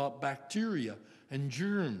told us about bacteria and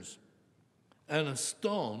germs, and a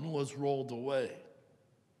stone was rolled away.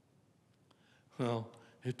 Well,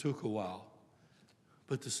 it took a while,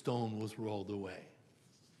 but the stone was rolled away.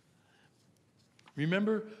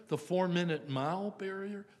 Remember the 4-minute mile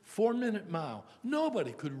barrier? 4-minute mile.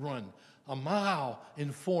 Nobody could run a mile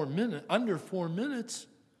in 4 minutes, under 4 minutes.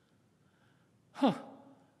 Isn't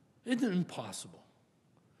it impossible?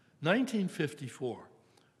 1954,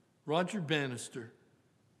 Roger Bannister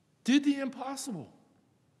did the impossible.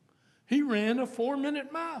 He ran a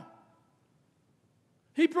 4-minute mile.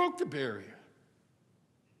 He broke the barrier.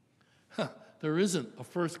 There isn't a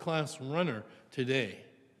first-class runner today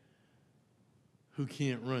who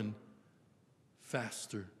can't run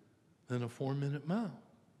faster than a 4-minute mile.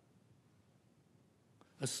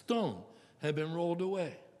 A stone had been rolled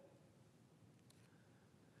away.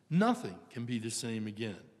 Nothing can be the same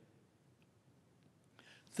again.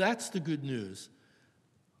 That's the good news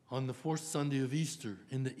on the fourth Sunday of Easter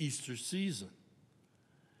in the Easter season.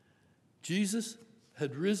 Jesus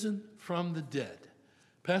had risen from the dead.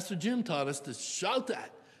 Pastor Jim taught us to shout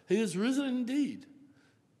that. He has risen indeed.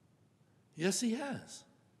 Yes, he has.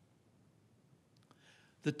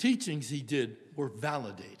 The teachings he did were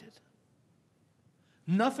validated.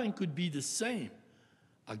 Nothing could be the same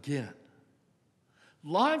again.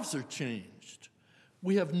 Lives are changed.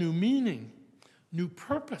 We have new meaning, new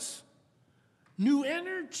purpose, new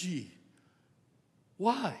energy.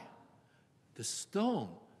 Why? The stone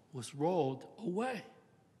was rolled away.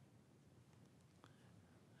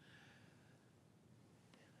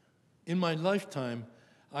 In my lifetime,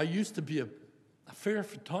 I used to be a fair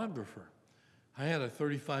photographer. I had a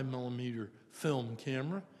 35 millimeter film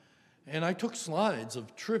camera, and I took slides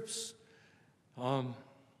of trips. I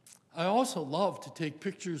also loved to take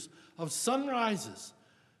pictures of sunrises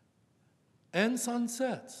and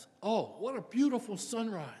sunsets. Oh, what a beautiful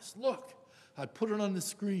sunrise. Look, I put it on the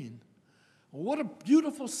screen. What a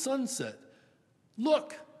beautiful sunset.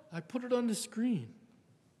 Look, I put it on the screen.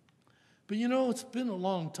 But you know, it's been a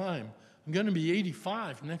long time. I'm going to be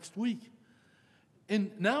 85 next week. And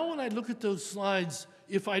now when I look at those slides,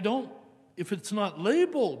 if it's not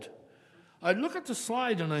labeled, I look at the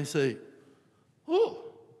slide and I say, oh,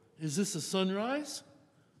 is this a sunrise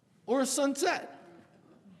or a sunset?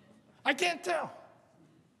 I can't tell.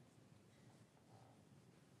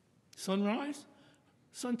 Sunrise,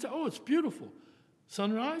 sunset, oh, it's beautiful.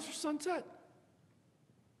 Sunrise or sunset?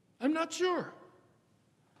 I'm not sure.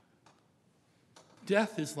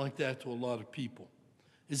 Death is like that to a lot of people.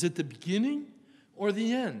 Is it the beginning or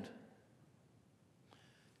the end?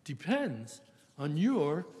 Depends on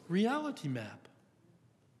your reality map.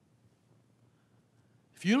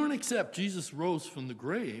 If you don't accept Jesus rose from the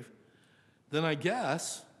grave, then I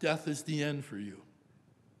guess death is the end for you.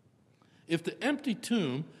 If the empty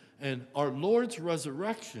tomb and our Lord's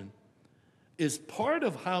resurrection is part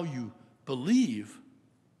of how you believe,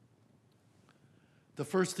 the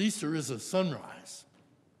first Easter is a sunrise,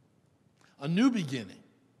 a new beginning,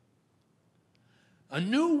 a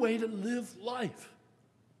new way to live life.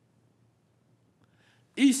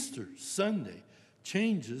 Easter Sunday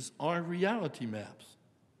changes our reality maps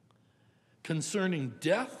concerning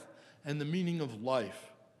death and the meaning of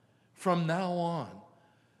life. From now on,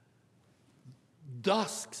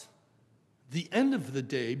 dusk, the end of the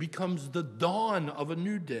day, becomes the dawn of a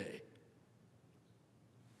new day.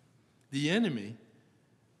 The enemy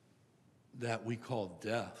that we call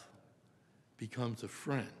death becomes a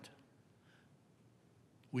friend.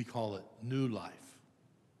 We call it new life.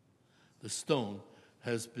 The stone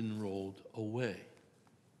has been rolled away.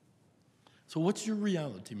 So what's your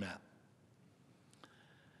reality map?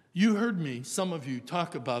 You heard me, some of you,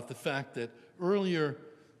 talk about the fact that earlier,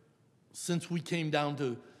 since we came down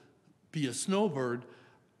to be a snowbird,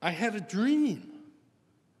 I had a dream.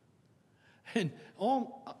 And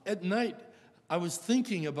all at night, I was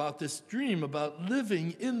thinking about this dream about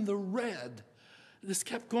living in the red. This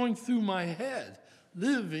kept going through my head,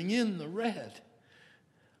 living in the red.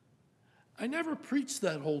 I never preached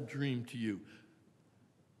that whole dream to you,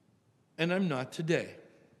 and I'm not today.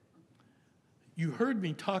 You heard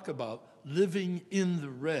me talk about living in the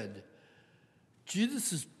red.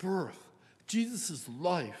 Jesus' birth, Jesus'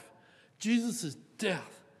 life, Jesus'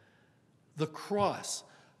 death, the cross.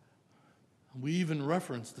 We even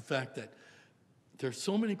referenced the fact that there's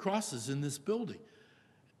so many crosses in this building.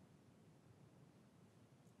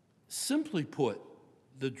 Simply put,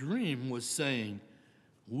 the dream was saying,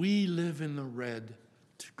 we live in the red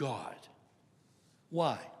to God.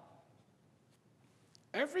 Why?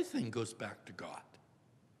 Everything goes back to God.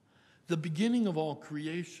 The beginning of all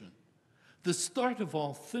creation, the start of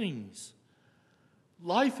all things,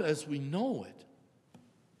 life as we know it,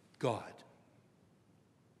 God.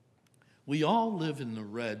 We all live in the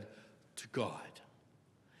red to God.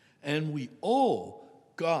 And we owe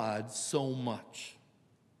God so much.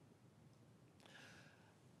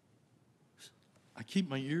 I keep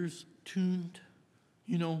my ears tuned.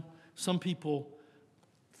 You know, some people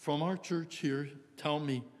from our church here tell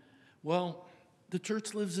me, well, the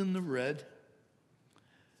church lives in the red.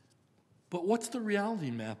 But what's the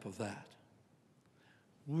reality map of that?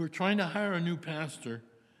 We were trying to hire a new pastor,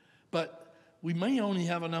 but we may only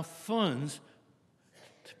have enough funds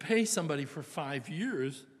to pay somebody for 5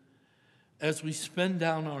 years as we spend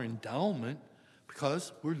down our endowment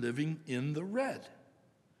because we're living in the red.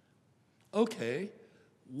 Okay,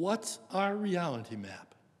 what's our reality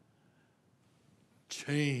map?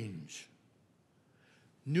 Change.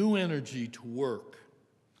 New energy to work.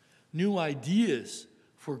 New ideas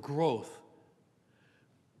for growth.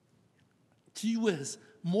 Gee whiz,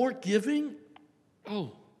 more giving?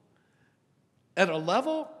 Oh, at a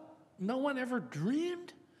level no one ever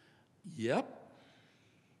dreamed? Yep.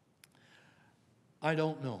 I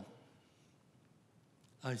don't know.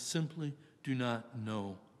 I simply do not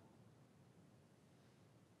know.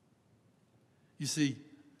 You see,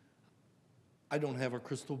 I don't have a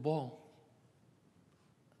crystal ball.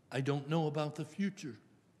 I don't know about the future.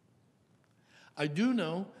 I do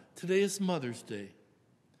know today is Mother's Day.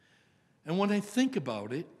 And when I think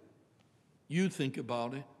about it, you think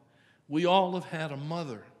about it, we all have had a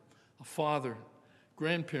mother, a father,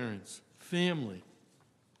 grandparents, family.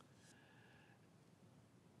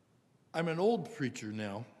 I'm an old preacher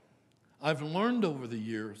now. I've learned over the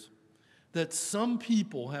years that some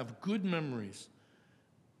people have good memories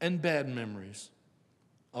and bad memories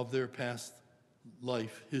of their past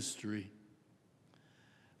life history.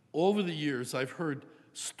 Over the years, I've heard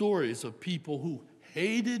stories of people who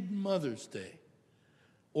hated Mother's Day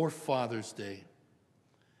or Father's Day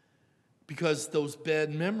because those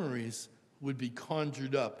bad memories would be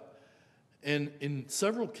conjured up. And in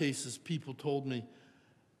several cases, people told me,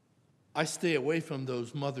 I stay away from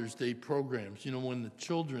those Mother's Day programs. You know,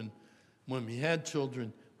 when we had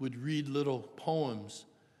children, would read little poems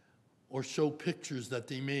or show pictures that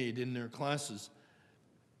they made in their classes.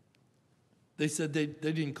 They said they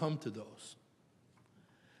didn't come to those.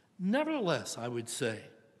 Nevertheless, I would say,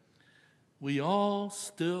 we all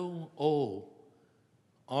still owe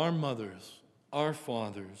our mothers, our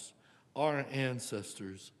fathers, our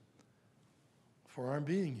ancestors for our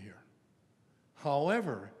being here.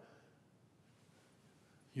 However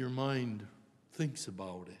your mind thinks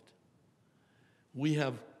about it, we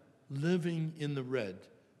have living in the red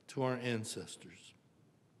to our ancestors.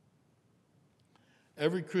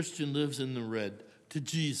 Every Christian lives in the red to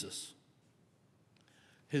Jesus.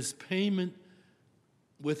 His payment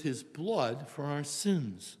with his blood for our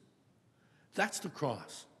sins. That's the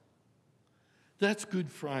cross. That's Good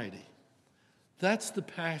Friday. That's the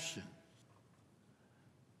Passion.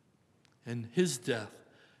 And his death,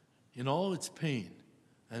 in all its pain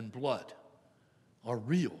and blood, are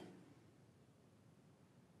real.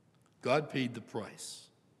 God paid the price.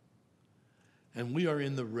 And we are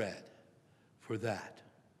in the red for that.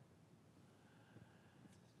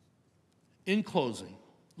 In closing,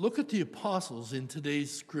 look at the apostles in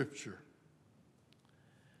today's scripture.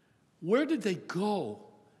 Where did they go,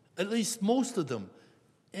 at least most of them,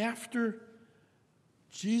 after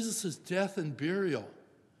Jesus' death and burial?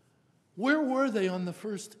 Where were they on the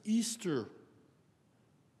first Easter?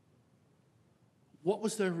 What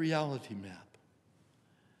was their reality map?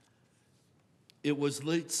 It was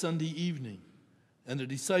late Sunday evening, and the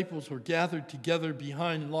disciples were gathered together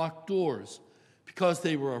behind locked doors because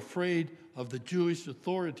they were afraid of the Jewish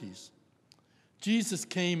authorities. Jesus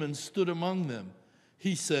came and stood among them.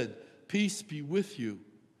 He said, "Peace be with you."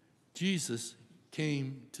 Jesus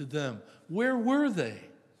came to them. Where were they?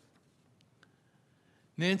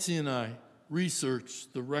 Nancy and I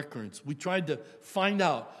researched the records. We tried to find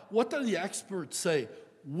out, what do the experts say?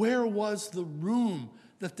 Where was the room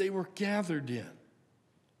that they were gathered in?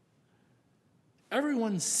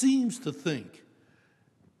 Everyone seems to think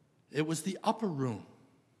it was the upper room.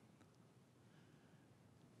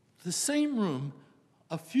 The same room,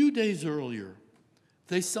 a few days earlier,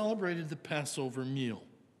 they celebrated the Passover meal.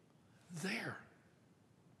 There.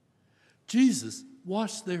 Jesus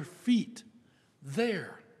washed their feet.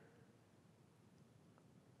 There.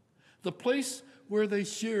 The place where they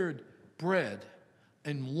shared bread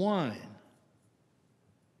and wine.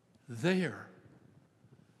 There.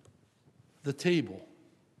 The table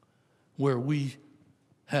where we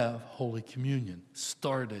have Holy Communion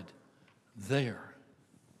started there.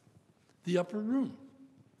 The upper room.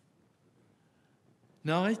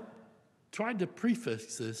 Now, I tried to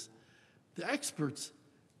prefix this. The experts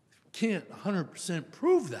can't 100%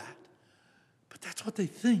 prove that, but that's what they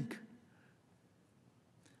think.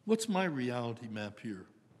 What's my reality map here?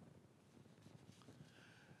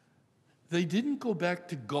 They didn't go back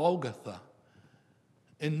to Golgotha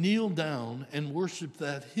and kneel down and worship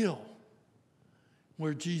that hill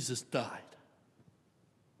where Jesus died.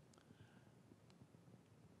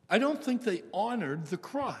 I don't think they honored the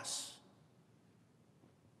cross.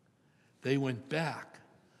 They went back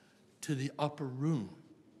to the upper room.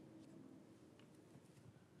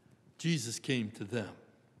 Jesus came to them.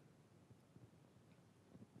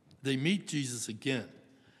 They meet Jesus again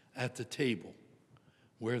at the table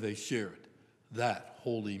where they shared that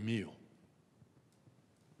holy meal.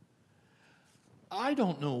 I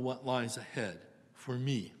don't know what lies ahead for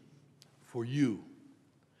me, for you,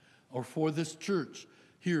 or for this church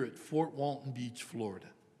here at Fort Walton Beach, Florida.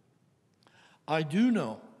 I do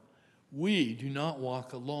know we do not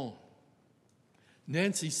walk alone.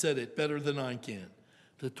 Nancy said it better than I can.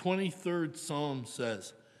 The 23rd Psalm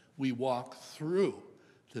says, we walk through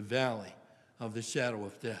the valley of the shadow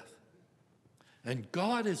of death. And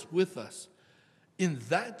God is with us in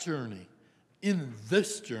that journey, in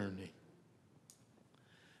this journey.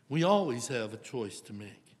 We always have a choice to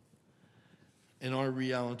make. And our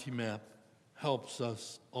reality map helps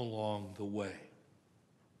us along the way.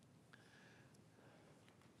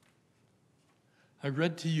 I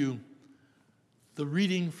read to you the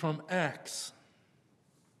reading from Acts.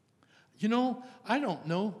 You know, I don't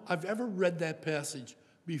know I've ever read that passage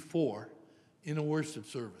before in a worship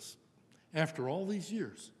service after all these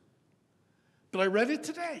years. But I read it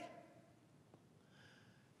today.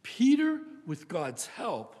 Peter, with God's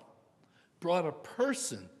help, brought a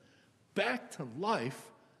person back to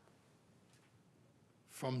life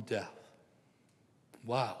from death.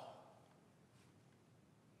 Wow.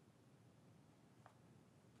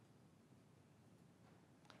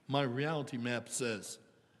 My reality map says,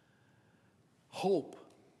 hope.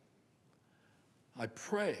 I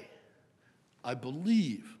pray I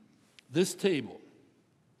believe this table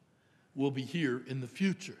will be here in the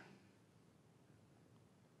future.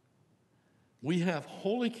 We have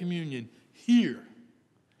Holy Communion here.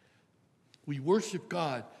 We worship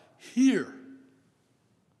God here.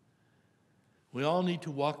 We all need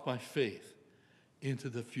to walk by faith into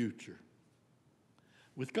the future.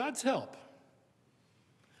 With God's help,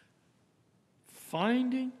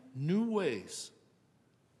 finding new ways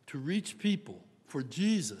to reach people for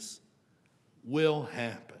Jesus will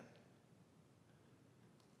happen.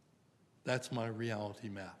 That's my reality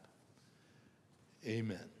map.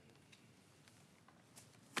 Amen.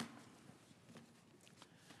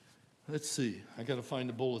 Let's see. I got to find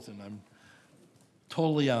a bulletin. I'm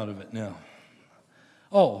totally out of it now.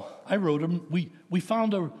 Oh, I wrote them. We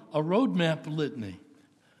found a roadmap litany.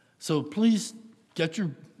 So please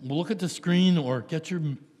look at the screen or get your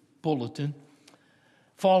bulletin.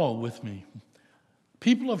 Follow with me.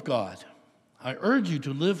 People of God, I urge you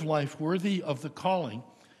to live life worthy of the calling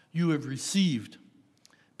you have received.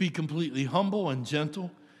 Be completely humble and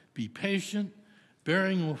gentle. Be patient,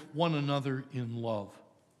 bearing with one another in love.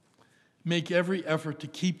 Make every effort to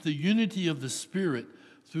keep the unity of the Spirit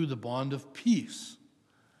through the bond of peace.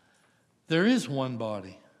 There is one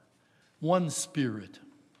body, one Spirit.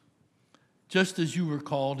 Just as you were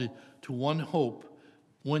called to one hope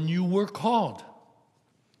when you were called.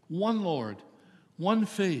 One Lord, one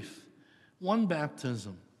faith, one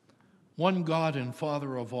baptism, one God and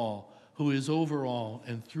Father of all, who is over all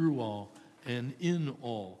and through all and in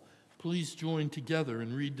all. Please join together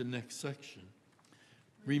and read the next section.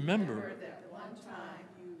 Remember that one time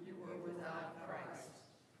you were without Christ,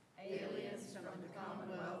 aliens from the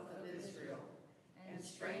commonwealth of Israel, and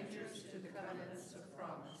strangers to the covenants of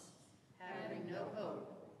promise, having no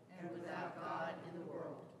hope and without God in the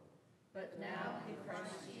world. But now in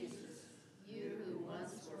Christ Jesus, you who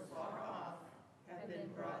once were far off have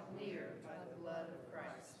been brought near by the blood of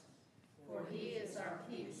Christ. For he is our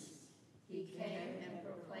peace. He came and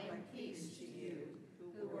proclaimed peace to you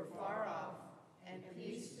who were far off, and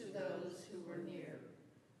peace to those who were near.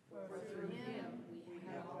 For through him we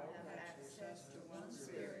all have access to one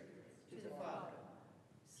Spirit, to the Father.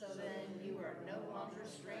 So then you are no longer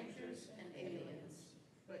strangers and aliens,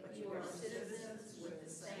 but you are citizens with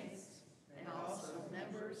the saints and also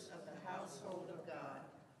members of the household of God.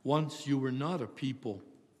 once you were not a people,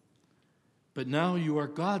 but now you are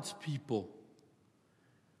God's people.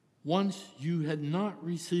 Once you had not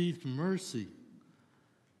received mercy,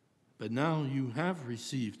 but now you have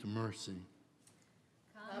received mercy.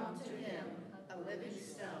 Come to him, a living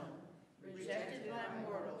stone, rejected by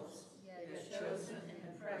mortals, yet chosen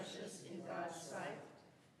and precious in God's sight.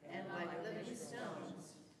 And like living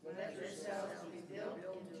stones, let yourselves be built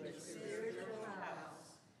into a spiritual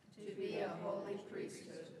house, to be a holy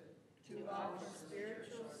priesthood, to offer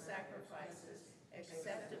spiritual sacrifices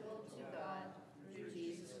acceptable to God through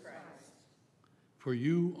Jesus Christ. For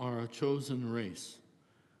you are a chosen race,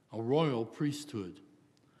 a royal priesthood,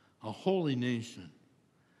 a holy nation,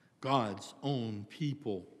 God's own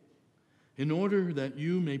people, in order that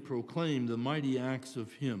you may proclaim the mighty acts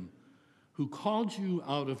of him who called you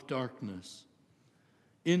out of darkness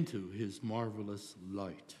into his marvelous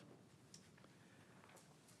light.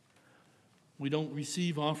 We don't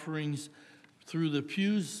receive offerings through the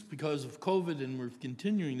pews because of COVID, and we're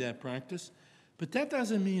continuing that practice, but that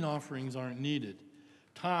doesn't mean offerings aren't needed.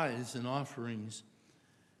 Tithes and offerings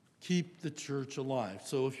keep the church alive.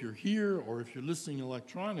 So if you're here or if you're listening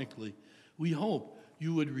electronically, we hope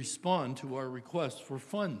you would respond to our request for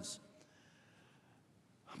funds.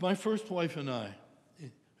 My first wife and I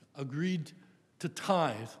agreed to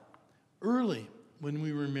tithe early when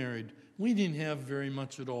we were married. We didn't have very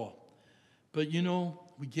much at all. But you know,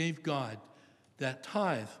 we gave God that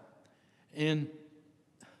tithe, and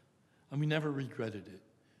we never regretted it.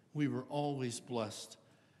 We were always blessed,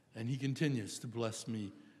 and he continues to bless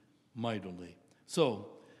me mightily. So,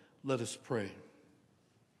 let us pray.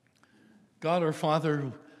 God our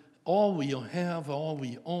Father, all we have, all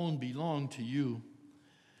we own belong to you.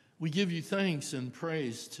 We give you thanks and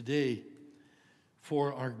praise today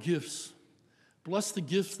for our gifts. Bless the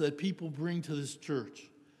gifts that people bring to this church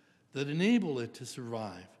that enable it to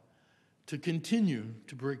survive, to continue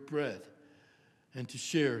to break bread, and to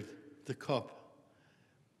share the cup,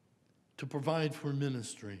 to provide for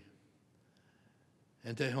ministry,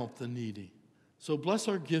 and to help the needy. So bless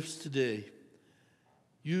our gifts today.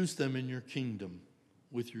 Use them in your kingdom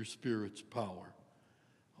with your Spirit's power.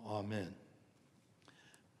 Amen.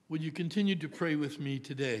 Would you continue to pray with me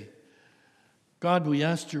today? God, we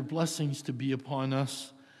ask your blessings to be upon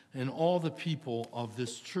us and all the people of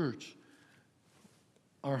this church.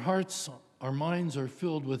 Our hearts our minds are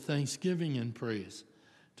filled with thanksgiving and praise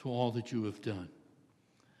to all that you have done.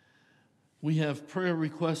 We have prayer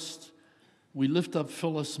requests. We lift up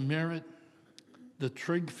Phyllis Merritt, the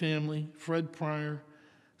Trigg family, Fred Pryor,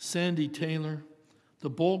 Sandy Taylor, the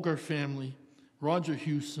Bolger family, Roger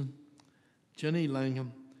Hewson, Jenny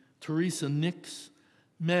Langham, Teresa Nix,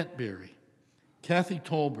 Matt Berry, Kathy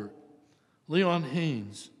Tolbert, Leon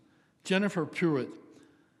Haynes, Jennifer Pruitt,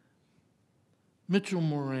 Mitchell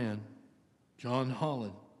Moran, John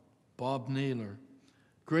Holland, Bob Naylor,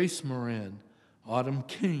 Grace Moran, Autumn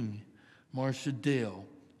King, Marcia Dale,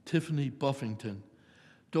 Tiffany Buffington,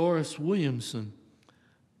 Doris Williamson,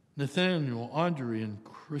 Nathaniel Audrey and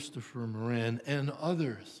Christopher Moran, and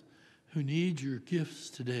others who need your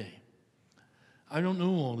gifts today. I don't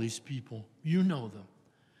know all these people. You know them.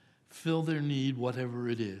 Fill their need, whatever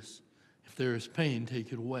it is. If there is pain,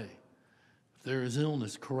 take it away. If there is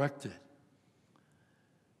illness, correct it.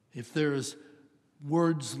 If there is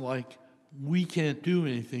words like, we can't do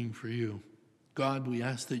anything for you, God, we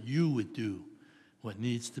ask that you would do what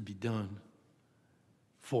needs to be done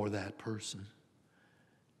for that person.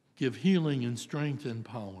 Give healing and strength and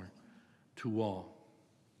power to all.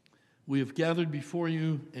 We have gathered before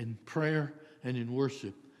you in prayer and in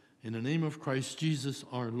worship. In the name of Christ Jesus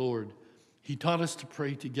our Lord, he taught us to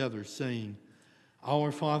pray together, saying,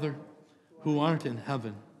 Our Father, who art in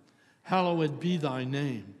heaven, hallowed be thy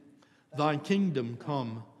name. Thy kingdom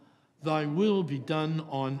come, thy will be done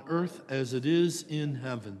on earth as it is in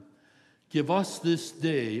heaven. Give us this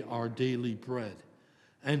day our daily bread,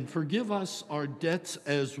 and forgive us our debts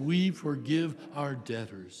as we forgive our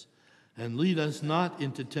debtors. And lead us not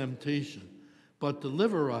into temptation, but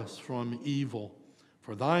deliver us from evil.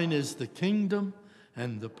 For thine is the kingdom,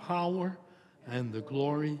 and the power, and the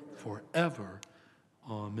glory forever.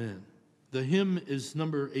 Amen. The hymn is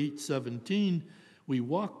number 817. We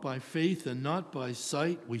walk by faith and not by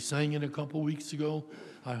sight. We sang it a couple weeks ago.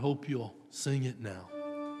 I hope you'll sing it now.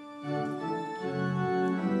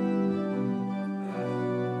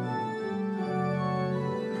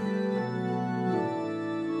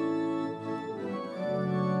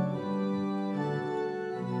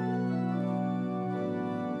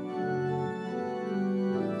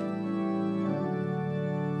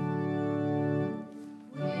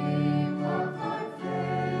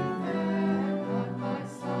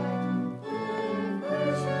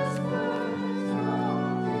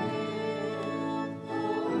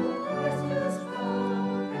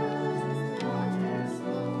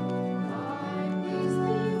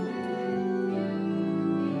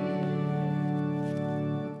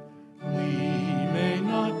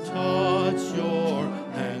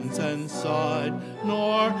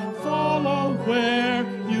 Nor follow where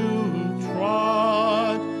you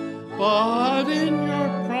trod, but in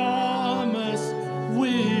your promise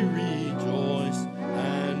we rejoice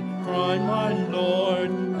and cry, my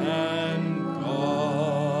Lord and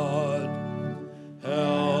God.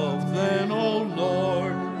 Help then, O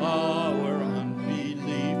Lord, our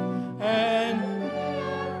unbelief, and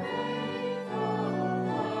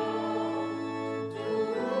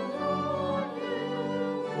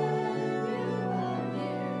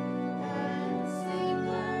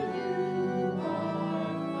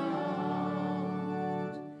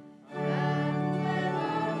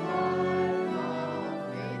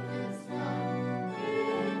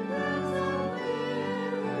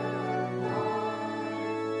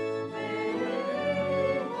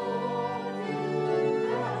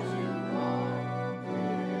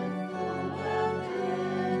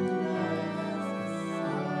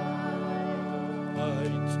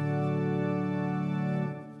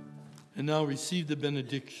And now receive the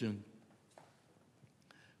benediction.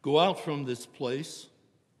 Go out from this place,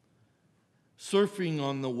 surfing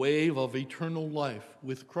on the wave of eternal life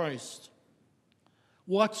with Christ.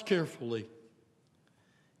 Watch carefully.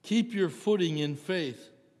 Keep your footing in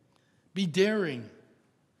faith. Be daring.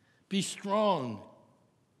 Be strong.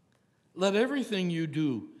 Let everything you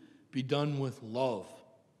do be done with love.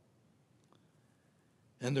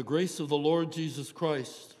 And the grace of the Lord Jesus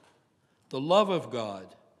Christ, the love of God,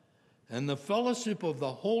 and the fellowship of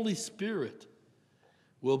the Holy Spirit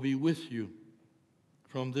will be with you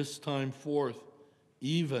from this time forth,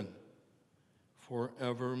 even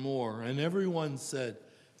forevermore. And everyone said,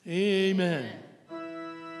 Amen.